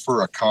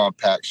prefer a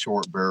compact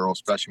short barrel,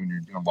 especially when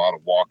you're doing a lot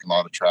of walking, a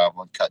lot of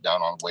traveling, cut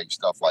down on weight,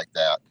 stuff like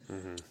that.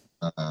 Mm-hmm.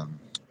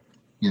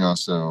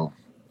 So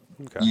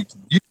okay.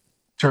 you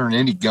turn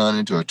any gun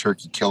into a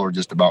turkey killer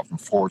just about from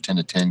 410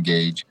 to 10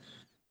 gauge,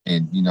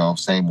 and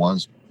same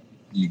ones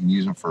you can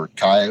use them for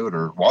coyote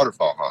or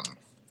waterfowl hunting.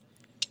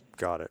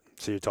 Got it.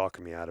 So you're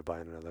talking me out of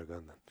buying another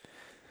gun then.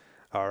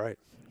 All right.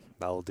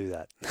 I'll do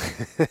that.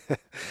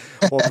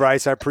 Well,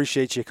 Brice, I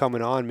appreciate you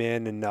coming on,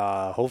 man, and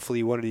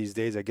hopefully one of these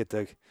days I get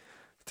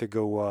to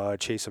go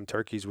chase some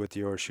turkeys with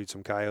you or shoot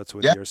some coyotes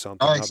with Yeah, you or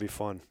something. nice. That'll be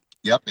fun.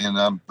 Yep, and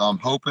I'm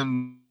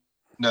hoping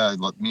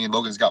me and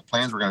Logan's got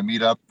plans. We're going to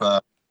meet up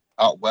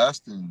out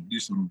west and do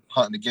some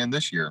hunting again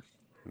this year.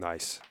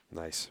 Nice,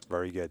 nice,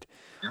 very good.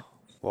 Yeah.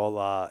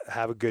 Well,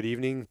 have a good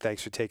evening.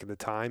 Thanks for taking the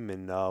time,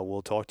 and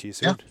we'll talk to you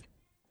soon.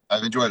 Yeah,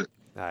 I've enjoyed it.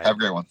 All right, Have a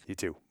great one. you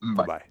too. Bye.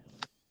 Bye-bye.